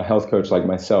with a health coach like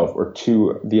myself or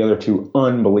the other 2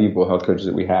 unbelievable health coaches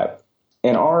that we have.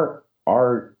 And our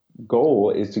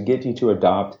goal is to get you to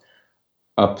adopt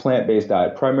a plant-based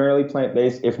diet, primarily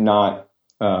plant-based, if not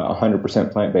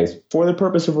 100% plant-based, for the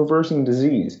purpose of reversing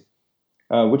disease,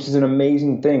 which is an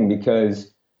amazing thing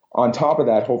because on top of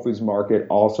that, Whole Foods Market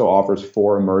also offers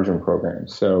 4 immersion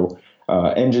programs. So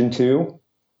Engine 2,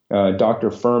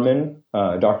 Dr. Furman,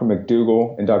 Dr.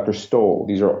 McDougall, and Dr. Stoll.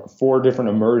 These are 4 different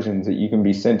immersions that you can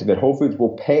be sent to that Whole Foods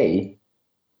will pay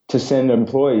to send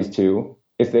employees to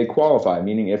if they qualify,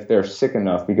 meaning if they're sick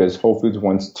enough, because Whole Foods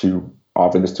wants to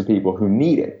offer this to people who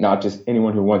need it, not just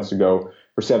anyone who wants to go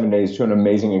for 7 days to an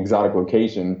amazing exotic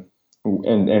location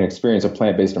and experience a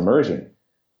plant-based immersion.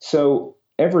 So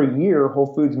every year,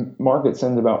 Whole Foods Market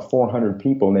sends about 400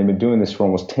 people, and they've been doing this for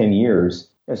almost 10 years.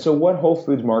 And so what Whole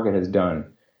Foods Market has done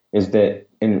is that,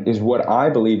 and is what I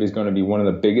believe is going to be one of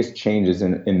the biggest changes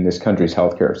in this country's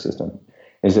healthcare system,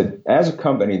 is that as a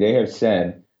company, they have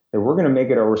said that we're going to make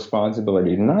it our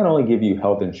responsibility to not only give you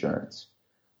health insurance,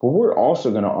 but we're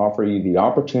also going to offer you the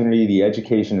opportunity, the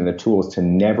education, and the tools to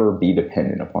never be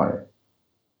dependent upon it.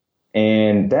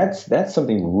 And that's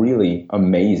something really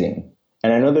amazing.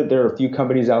 And I know that there are a few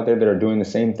companies out there that are doing the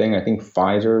same thing. I think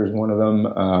Pfizer is one of them,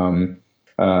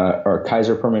 or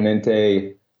Kaiser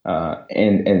Permanente.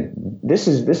 And this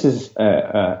is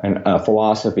a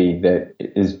philosophy that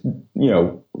is,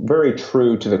 very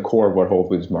true to the core of what Whole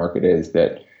Foods Market is,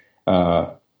 that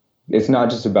it's not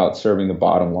just about serving the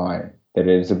bottom line, that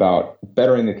it is about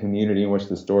bettering the community in which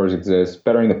the stores exist,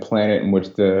 bettering the planet in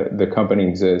which the company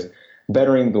exists,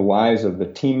 bettering the lives of the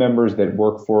team members that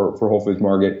work for Whole Foods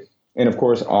Market, and of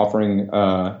course offering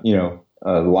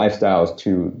lifestyles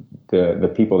to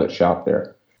the people that shop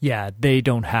there. Yeah, they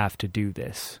don't have to do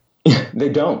this. They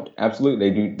don't.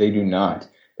 Absolutely. They do not.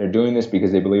 They're doing this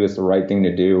because they believe it's the right thing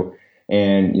to do.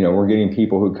 And, we're getting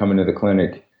people who come into the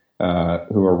clinic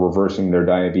who are reversing their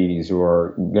diabetes, who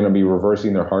are going to be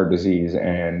reversing their heart disease.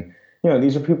 And,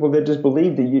 these are people that just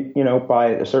believe that, by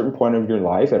a certain point of your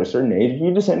life, at a certain age,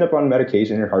 you just end up on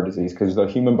medication and heart disease because the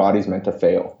human body's meant to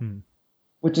fail.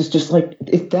 Which is just like,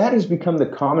 if that has become the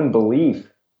common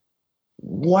belief,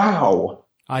 wow.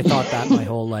 I thought that my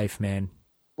whole life, man.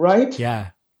 Right?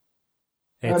 Yeah.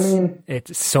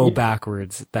 It's so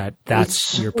backwards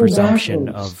that's your presumption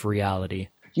of reality.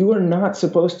 You are not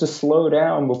supposed to slow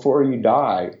down before you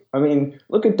die. I mean,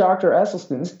 look at Dr.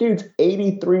 Esselstyn. This dude's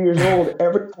 83 years old.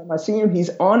 Every time I see him, he's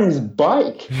on his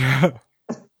bike.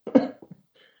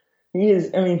 He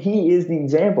is the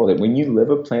example that when you live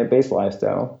a plant-based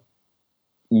lifestyle,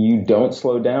 you don't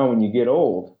slow down when you get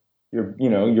old.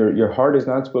 Your heart is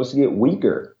not supposed to get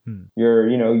weaker.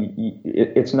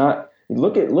 It's not.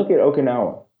 Look at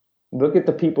Okinawa. Look at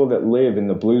the people that live in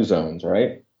the blue zones,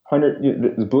 right?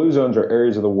 The blue zones are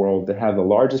areas of the world that have the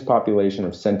largest population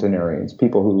of centenarians,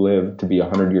 people who live to be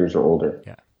 100 years or older.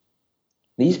 Yeah.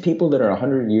 These people that are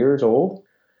 100 years old,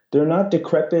 they're not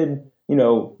decrepit,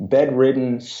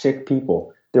 bedridden, sick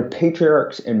people. They're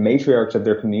patriarchs and matriarchs of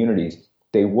their communities.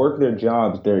 They work their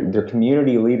jobs. They're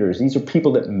community leaders. These are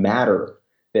people that matter,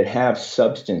 that have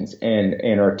substance and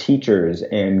are teachers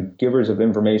and givers of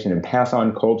information and pass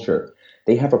on culture.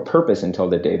 They have a purpose until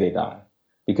the day they die.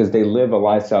 because they live a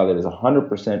lifestyle that is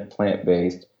 100%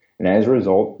 plant-based. And as a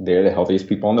result, they're the healthiest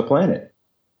people on the planet.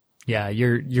 Yeah,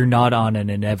 you're not on an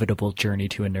inevitable journey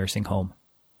to a nursing home.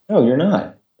 No, you're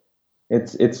not.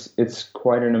 It's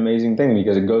quite an amazing thing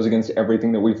because it goes against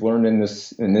everything that we've learned in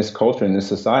this culture, in this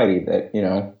society, that,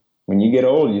 when you get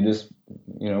old, you just,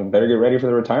 better get ready for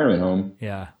the retirement home.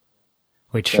 Yeah.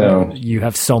 Which you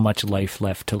have so much life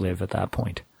left to live at that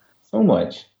point. So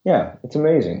much. Yeah. It's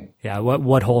amazing. Yeah.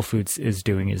 What Whole Foods is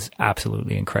doing is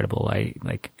absolutely incredible.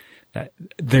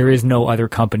 There is no other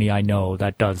company I know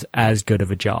that does as good of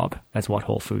a job as what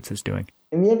Whole Foods is doing.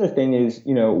 And the other thing is,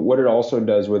 what it also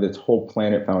does with its Whole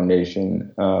Planet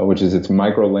Foundation, which is its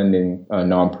micro-lending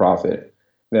nonprofit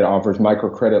that offers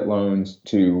microcredit loans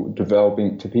to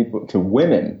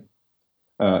women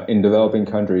in developing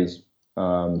countries.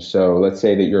 So let's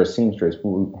say that you're a seamstress.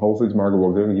 Whole Foods Market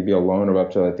will give you a loan of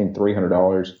up to, I think,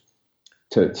 $300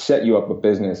 to set you up a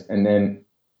business, and then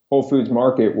Whole Foods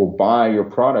Market will buy your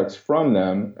products from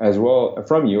you, as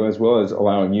well as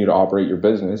allowing you to operate your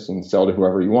business and sell to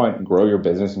whoever you want, and grow your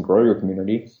business and grow your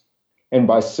community. And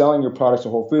by selling your products to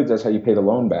Whole Foods, that's how you pay the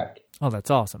loan back. Oh, that's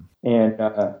awesome. And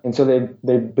so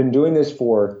they've been doing this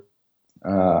for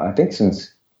I think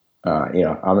since I'm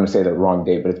going to say the wrong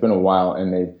date, but it's been a while,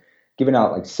 and they've given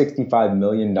out like $65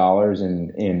 million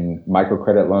in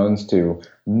microcredit loans to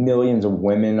millions of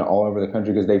women all over the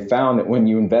country, because they found that when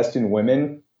you invest in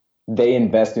women, they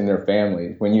invest in their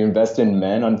families. When you invest in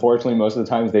men, unfortunately, most of the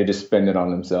times they just spend it on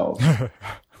themselves.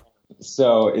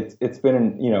 So it's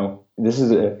been, this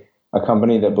is a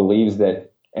company that believes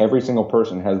that every single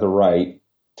person has the right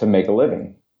to make a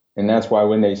living. And that's why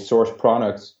when they source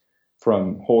products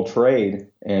from whole trade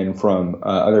and from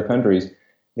other countries,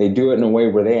 they do it in a way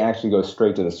where they actually go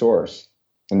straight to the source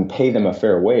and pay them a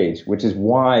fair wage, which is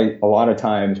why a lot of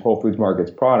times Whole Foods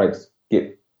Market's products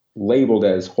get labeled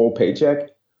as whole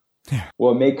paycheck. Yeah.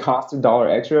 Well, it may cost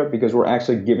 $1 extra because we're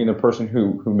actually giving the person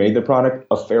who made the product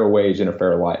a fair wage and a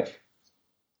fair life.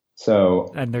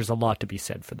 And there's a lot to be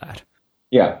said for that.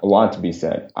 Yeah, a lot to be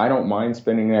said. I don't mind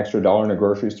spending an extra $1 in a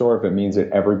grocery store if it means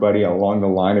that everybody along the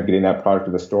line of getting that product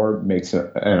to the store makes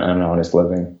an honest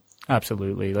living.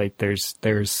 Absolutely. Like there's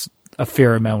a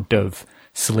fair amount of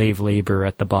slave labor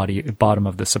at the bottom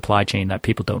of the supply chain that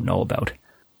people don't know about.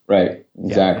 Right,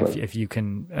 exactly. Yeah, if you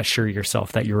can assure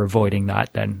yourself that you're avoiding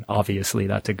that, then obviously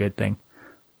that's a good thing.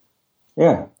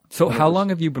 Yeah. So how long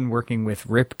have you been working with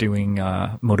Rip doing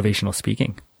motivational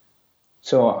speaking?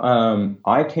 So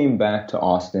I came back to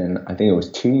Austin, I think it was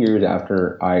 2 years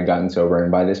after I had gotten sober.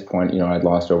 And by this point, I'd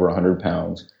lost over 100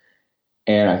 pounds.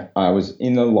 And I was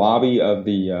in the lobby of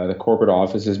the corporate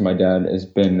offices. My dad has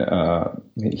been,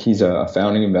 he's a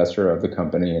founding investor of the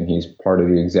company, and he's part of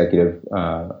the executive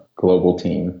global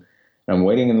team. And I'm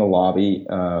waiting in the lobby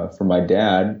for my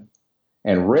dad,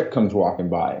 and Rick comes walking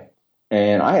by.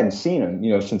 And I hadn't seen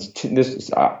him, since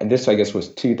this I guess was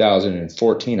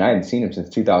 2014. I hadn't seen him since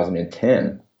 2010.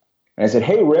 And I said,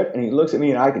 "Hey, Rip," and he looks at me,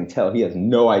 and I can tell he has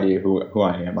no idea who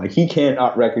I am. Like, he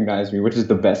cannot recognize me, which is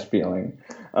the best feeling.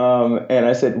 And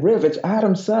I said, "Rip, it's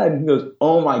Adam's son." He goes,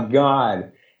 "Oh my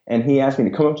God!" And he asked me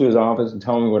to come up to his office and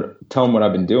tell him what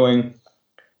I've been doing.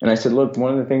 And I said, "Look,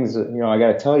 one of the things that, I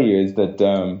got to tell you is that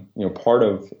part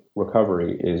of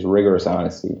recovery is rigorous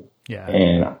honesty. Yeah.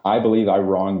 And I believe I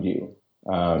wronged you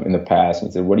in the past." And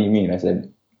he said, "What do you mean?" I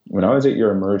said, "When I was at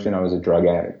your immersion, I was a drug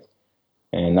addict.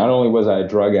 And not only was I a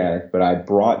drug addict, but I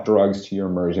brought drugs to your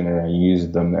immersion and I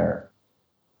used them there.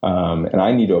 And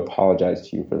I need to apologize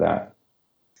to you for that.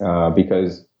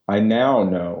 Because I now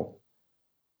know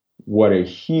what a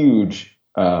huge,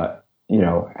 how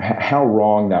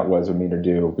wrong that was of me to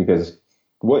do. Because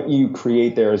what you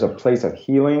create there is a place of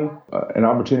healing, an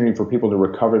opportunity for people to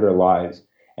recover their lives.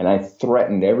 And I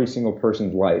threatened every single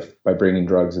person's life by bringing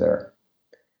drugs there."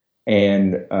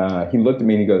 And he looked at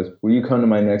me and he goes, "Will you come to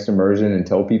my next immersion and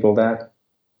tell people that?"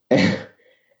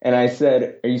 And I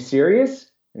said, "Are you serious?"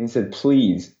 And he said,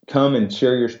 "Please come and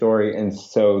share your story." And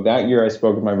so that year I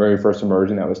spoke at my very first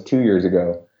immersion. That was 2 years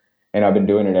ago. And I've been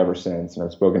doing it ever since. And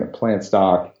I've spoken at Plant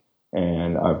Stock,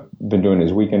 and I've been doing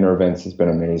his weekender events. It's been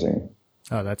amazing.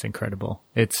 Oh, that's incredible.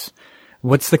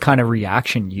 What's the kind of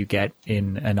reaction you get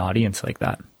in an audience like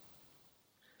that?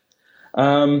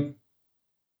 I'm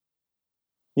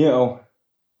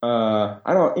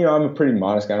a pretty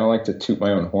modest guy. I don't like to toot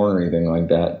my own horn or anything like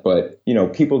that. But,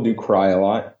 people do cry a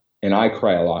lot. And I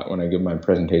cry a lot when I give my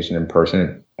presentation in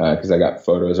person, because I got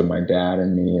photos of my dad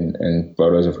and me and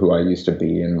photos of who I used to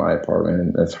be in my apartment.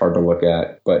 And that's hard to look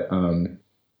at. But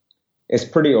it's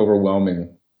pretty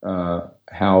overwhelming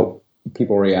how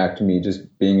people react to me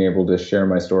just being able to share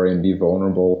my story and be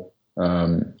vulnerable.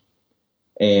 And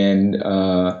And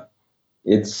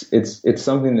it's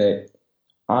something that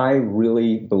I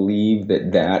really believe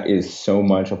that is so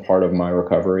much a part of my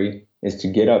recovery, is to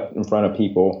get up in front of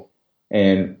people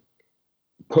and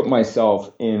put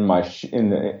myself in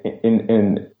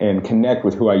and connect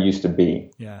with who I used to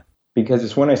be. Yeah. Because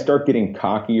it's when I start getting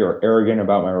cocky or arrogant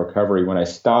about my recovery, when I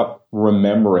stop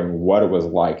remembering what it was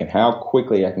like and how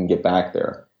quickly I can get back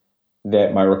there,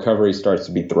 that my recovery starts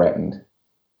to be threatened.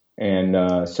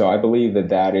 And so I believe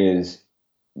that is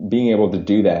being able to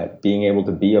do that, being able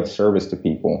to be of service to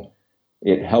people.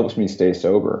 It helps me stay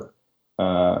sober.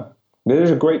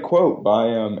 There's a great quote by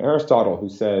Aristotle who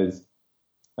says,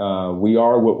 we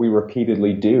are what we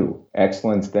repeatedly do.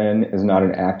 Excellence then is not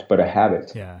an act, but a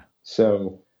habit. Yeah.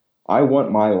 So I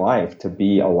want my life to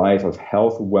be a life of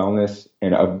health, wellness,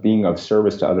 and of being of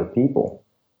service to other people.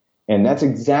 And that's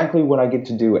exactly what I get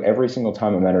to do every single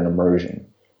time I'm at an immersion.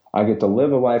 I get to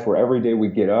live a life where every day we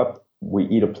get up, we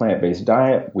eat a plant-based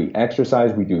diet, we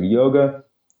exercise, we do yoga,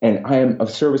 and I am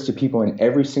of service to people in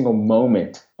every single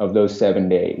moment of those 7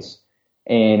 days.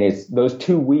 And it's those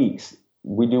 2 weeks,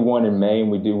 we do one in May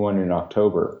and we do one in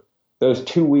October. Those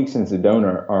 2 weeks in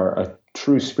Sedona are a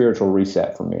true spiritual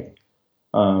reset for me.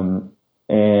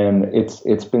 And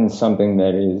it's been something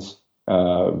that is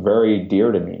very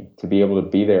dear to me, to be able to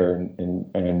be there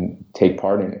and take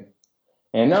part in it.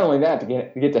 And not only that, to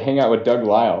get to hang out with Doug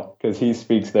Lyle, because he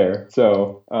speaks there.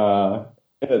 So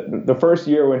the first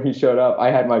year when he showed up,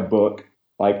 I had my book,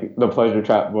 like the Pleasure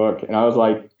Trap book, and I was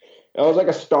like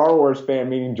a Star Wars fan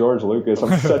meeting George Lucas.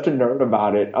 I'm such a nerd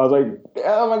about it. I was like,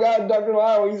 oh my God, Dr.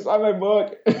 Lyle, he signed my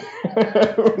book.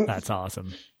 That's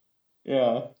awesome.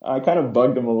 Yeah, I kind of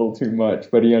bugged him a little too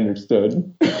much, but he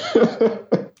understood.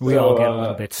 We all get a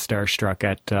little bit starstruck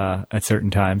at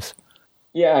certain times.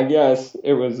 Yeah, I guess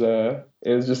it was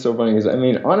just so funny because, I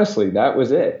mean, honestly, that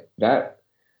was it.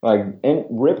 And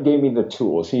Rip gave me the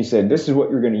tools. He said, this is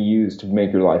what you're going to use to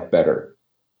make your life better.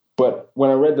 But when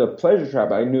I read The Pleasure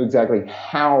Trap, I knew exactly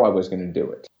how I was going to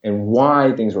do it and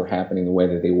why things were happening the way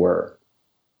that they were.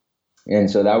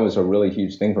 And so that was a really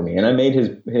huge thing for me. And I made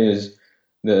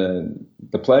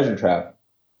the Pleasure Trap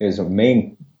is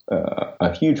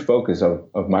a huge focus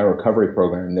of my recovery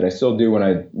program that I still do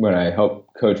when I help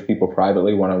coach people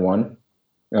privately one-on-one,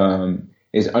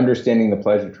 is understanding the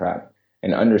pleasure trap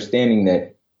and understanding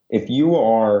that if you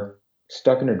are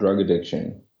stuck in a drug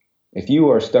addiction, if you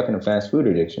are stuck in a fast food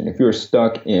addiction, if you're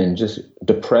stuck in just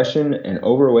depression and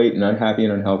overweight and unhappy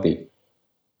and unhealthy,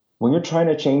 when you're trying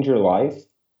to change your life,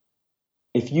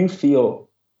 if you feel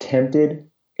tempted,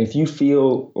 if you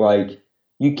feel like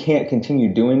you can't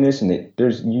continue doing this and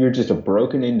that you're just a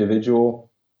broken individual,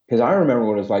 because I remember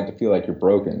what it's like to feel like you're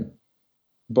broken.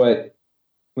 But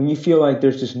when you feel like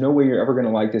there's just no way you're ever going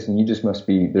to like this and you just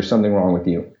there's something wrong with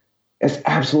you, that's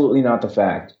absolutely not the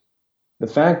fact. The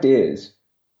fact is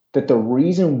that the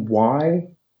reason why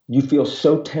you feel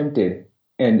so tempted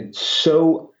and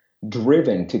so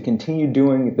driven to continue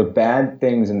doing the bad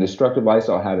things and destructive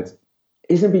lifestyle habits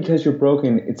isn't because you're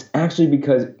broken. It's actually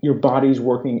because your body's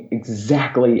working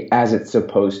exactly as it's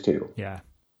supposed to. Yeah.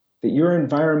 That your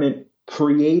environment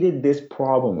created this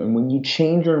problem. And when you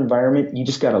change your environment, you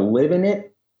just got to live in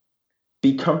it,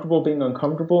 be comfortable being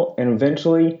uncomfortable, and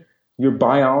eventually your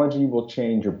biology will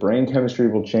change, your brain chemistry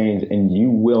will change, and you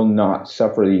will not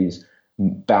suffer these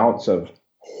bouts of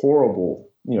horrible,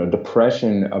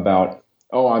 depression about,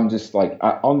 oh, I'm just like,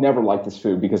 I'll never like this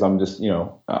food because I'm just,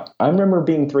 I remember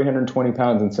being 320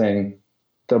 pounds and saying,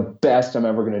 the best I'm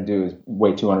ever going to do is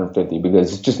weigh 250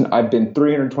 because it's just, I've been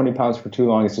 320 pounds for too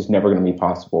long. It's just never going to be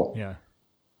possible. Yeah.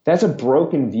 That's a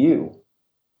broken view.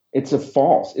 It's a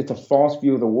false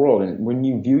view of the world. And when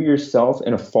you view yourself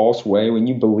in a false way, when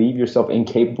you believe yourself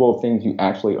incapable of things you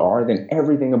actually are, then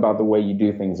everything about the way you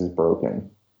do things is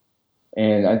broken.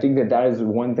 And I think that is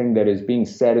one thing that is being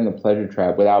said in the pleasure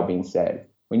trap without being said.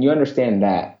 When you understand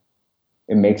that,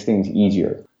 it makes things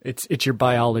easier. It's your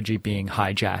biology being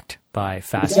hijacked by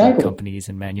fast food companies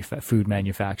and food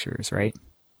manufacturers, right?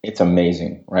 It's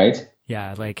amazing, right?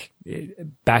 Yeah, like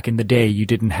back in the day, you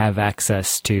didn't have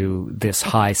access to this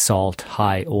high salt,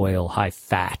 high oil, high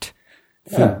fat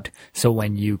food. Yeah. So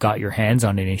when you got your hands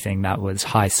on anything that was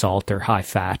high salt or high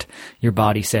fat, your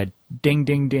body said, ding,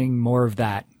 ding, ding, more of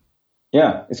that.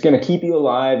 Yeah, it's going to keep you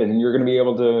alive and you're going to be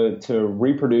able to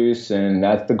reproduce, and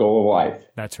that's the goal of life.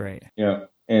 That's right.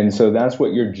 And so that's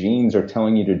what your genes are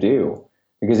telling you to do,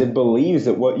 because it believes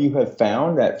that what you have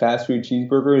found, that fast food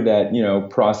cheeseburger, that,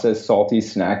 processed salty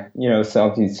snack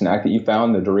that you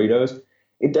found, the Doritos,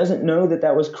 it doesn't know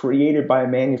that was created by a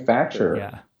manufacturer.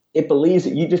 Yeah. It believes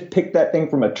that you just picked that thing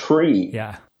from a tree.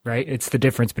 Yeah, right. It's the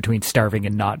difference between starving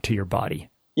and not to your body.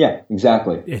 Yeah,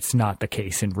 exactly. It's not the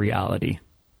case in reality.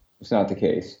 It's not the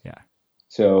case. Yeah.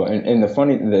 So, and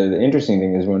the interesting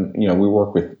thing is when, we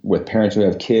work with parents who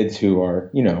have kids who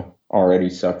are, already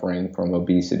suffering from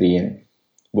obesity and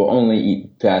will only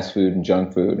eat fast food and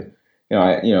junk food.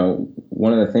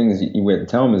 One of the things we have to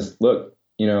tell them is, look,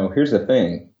 here's the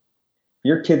thing.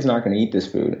 Your kid's not going to eat this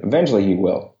food. Eventually he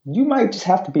will. You might just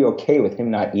have to be okay with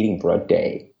him not eating for a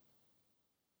day.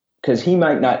 Because he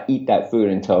might not eat that food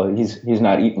until he's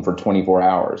not eaten for 24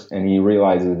 hours and he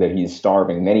realizes that he's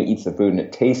starving. And then he eats the food and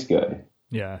it tastes good.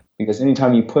 Yeah. Because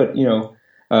anytime you put,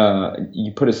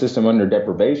 you put a system under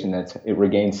deprivation, it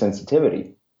regains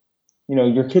sensitivity.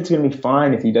 Your kid's going to be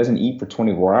fine if he doesn't eat for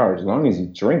 24 hours. As long as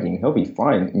he's drinking, he'll be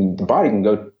fine. I mean, the body can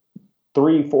go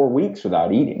 3-4 weeks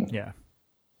without eating. Yeah.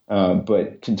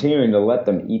 But continuing to let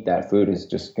them eat that food is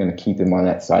just going to keep them on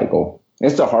that cycle.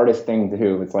 It's the hardest thing to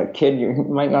do. It's like, kid, you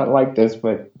might not like this,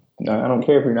 but I don't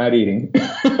care if you're not eating.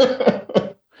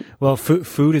 Well,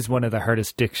 food is one of the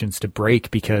hardest addictions to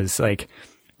break because, like,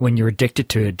 when you're addicted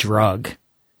to a drug,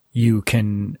 you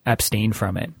can abstain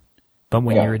from it. But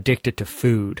when you're addicted to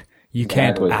food, you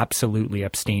can't absolutely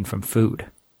abstain from food.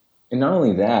 And not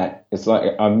only that, it's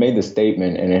like I've made this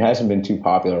statement, and it hasn't been too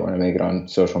popular when I make it on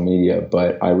social media,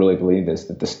 but I really believe this,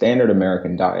 that the standard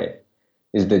American diet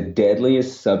is the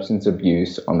deadliest substance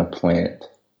abuse on the planet.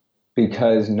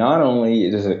 Because not only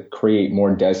does it create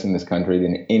more deaths in this country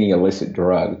than any illicit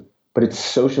drug, but it's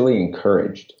socially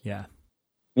encouraged. Yeah.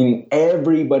 Meaning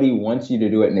everybody wants you to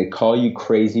do it, and they call you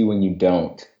crazy when you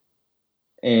don't.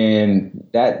 And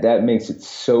that makes it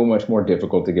so much more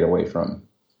difficult to get away from.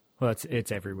 Well,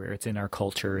 it's everywhere. It's in our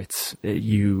culture.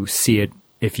 You see it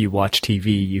if you watch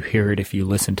TV. You hear it if you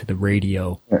listen to the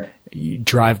radio. Yeah. You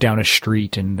drive down a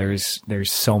street, and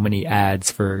there's so many ads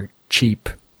for cheap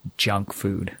junk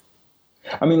food.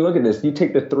 I mean, look at this. You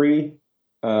take the 3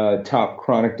 top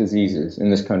chronic diseases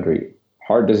in this country: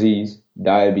 heart disease,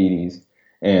 diabetes,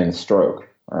 and stroke.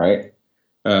 All right.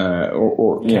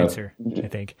 Or cancer, I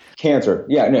think. Cancer.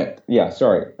 Yeah. No, yeah.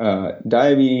 Sorry.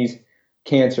 Diabetes,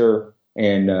 cancer,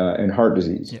 and heart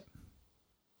disease. Yeah.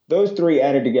 Those 3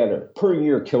 added together per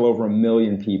year kill over 1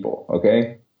 million people.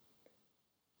 Okay.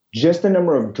 Just the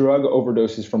number of drug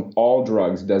overdoses from all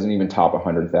drugs doesn't even top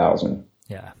 100,000.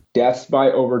 Yeah. Deaths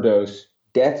by overdose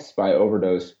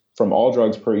from all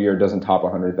drugs per year doesn't top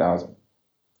 100,000.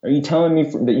 Are you telling me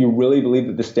that you really believe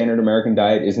that the standard American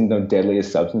diet isn't the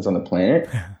deadliest substance on the planet?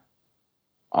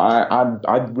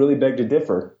 I'd really beg to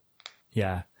differ.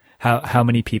 Yeah. How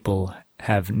many people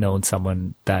have known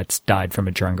someone that's died from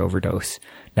a drug overdose?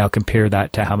 Now compare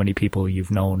that to how many people you've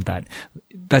known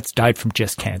that's died from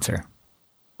just cancer.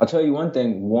 I'll tell you one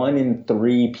thing. 1 in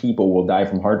 3 people will die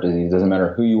from heart disease. Doesn't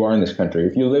matter who you are in this country.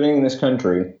 If you're living in this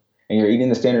country and you're eating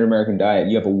the standard American diet,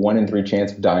 you have a 1 in 3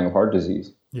 chance of dying of heart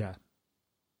disease. Yeah.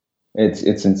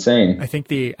 It's insane. I think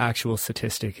the actual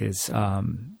statistic is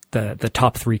the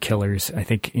top 3 killers. I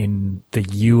think in the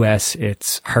U.S.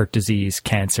 it's heart disease,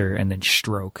 cancer, and then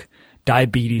stroke.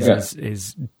 Diabetes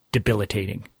is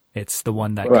debilitating. It's the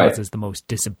one that causes the most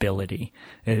disability.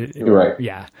 You're right.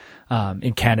 Yeah.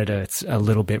 In Canada, it's a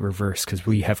little bit reversed because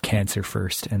we have cancer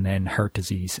first and then heart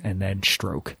disease and then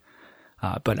stroke.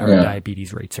 But our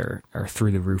diabetes rates are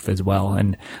through the roof as well.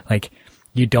 And like,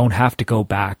 you don't have to go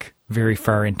back very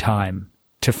far in time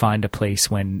to find a place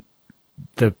when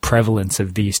the prevalence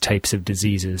of these types of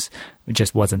diseases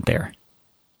just wasn't there.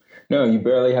 No, you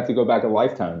barely have to go back a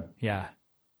lifetime. Yeah.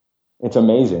 It's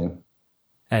amazing.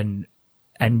 And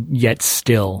yet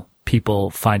still people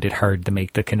find it hard to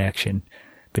make the connection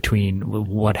between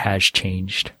what has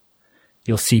changed.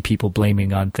 You'll see people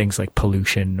blaming on things like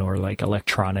pollution or like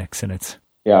electronics, and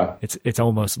it's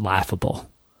almost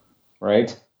laughable.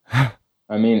 Right?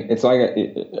 I mean, it's like,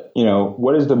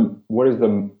 what is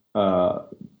the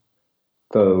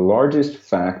largest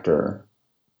factor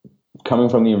coming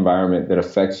from the environment that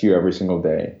affects you every single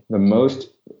day?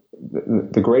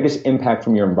 The greatest impact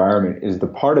from your environment is the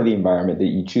part of the environment that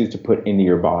you choose to put into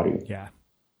your body. Yeah.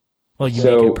 Well, you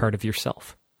make it a part of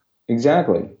yourself.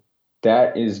 Exactly.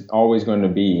 That is always going to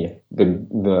be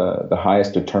the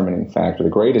highest determining factor, the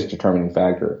greatest determining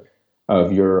factor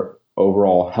of your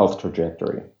overall health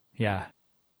trajectory. Yeah.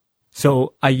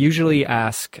 So I usually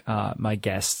ask my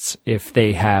guests if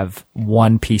they have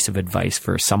one piece of advice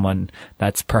for someone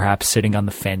that's perhaps sitting on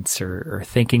the fence or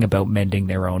thinking about mending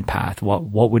their own path.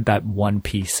 What would that one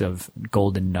piece of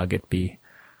golden nugget be?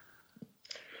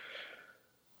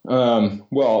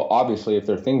 Well, obviously, if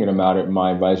they're thinking about it,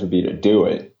 my advice would be to do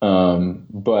it.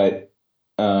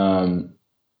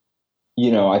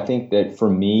 I think that for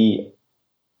me,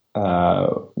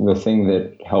 the thing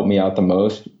that helped me out the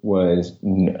most was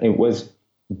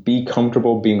be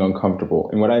comfortable being uncomfortable.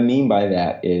 And what I mean by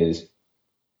that is,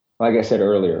 like I said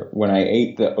earlier, when I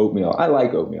ate the oatmeal, I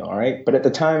like oatmeal, all right? But at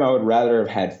the time, I would rather have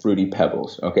had Fruity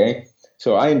Pebbles, okay?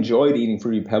 So I enjoyed eating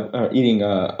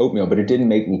oatmeal, but it didn't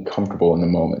make me comfortable in the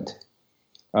moment.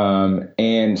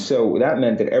 And so that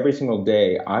meant that every single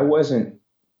day, I wasn't,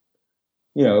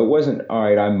 it wasn't, all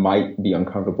right, I might be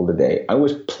uncomfortable today. I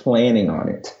was planning on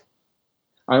it.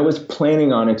 I was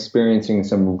planning on experiencing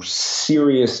some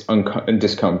serious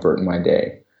discomfort in my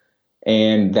day.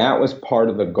 And that was part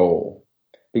of the goal,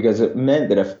 because it meant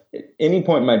that if at any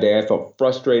point in my day I felt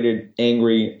frustrated,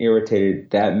 angry,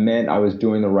 irritated, that meant I was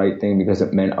doing the right thing, because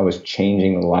it meant I was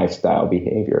changing the lifestyle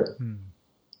behavior.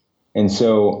 And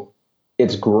so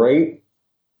it's great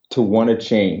to want to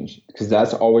change, because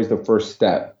that's always the first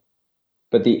step.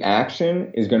 But the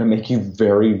action is going to make you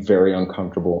very, very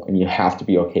uncomfortable, and you have to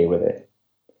be okay with it.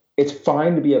 It's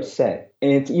fine to be upset,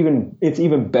 and it's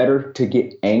even better to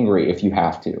get angry if you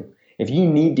have to. If you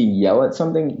need to yell at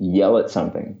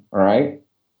something, all right?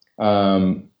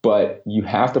 But you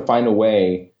have to find a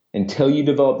way, until you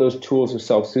develop those tools of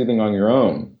self-soothing on your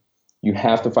own, you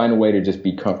have to find a way to just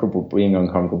be comfortable being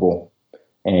uncomfortable.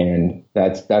 And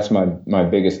that's my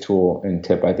biggest tool and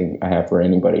tip I think I have for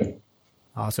anybody.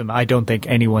 Awesome. I don't think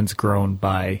anyone's grown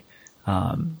by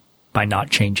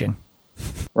not changing.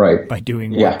 Right. By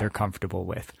doing what they're comfortable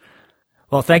with.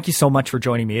 Well, thank you so much for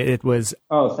joining me. It was...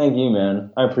 Oh, thank you,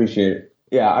 man. I appreciate it.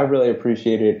 Yeah, I really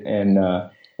appreciate it. And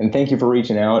thank you for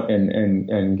reaching out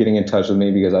and getting in touch with me,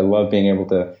 because I love being able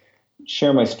to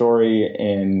share my story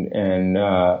and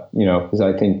because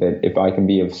I think that if I can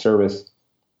be of service,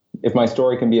 if my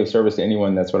story can be of service to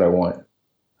anyone, that's what I want.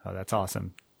 Oh, that's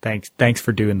awesome. Thanks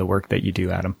for doing the work that you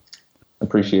do, Adam.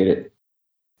 Appreciate it.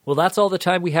 Well, that's all the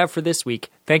time we have for this week.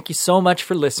 Thank you so much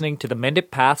for listening to the Mend It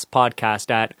Paths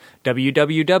podcast at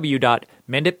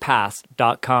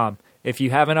www.menditpaths.com. If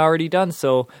you haven't already done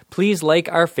so, please like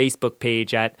our Facebook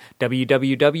page at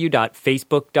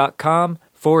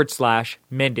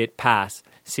www.facebook.com/menditpaths.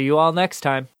 See you all next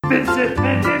time. Visit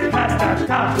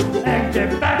menditpaths.com and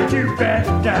get back to bed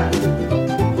now.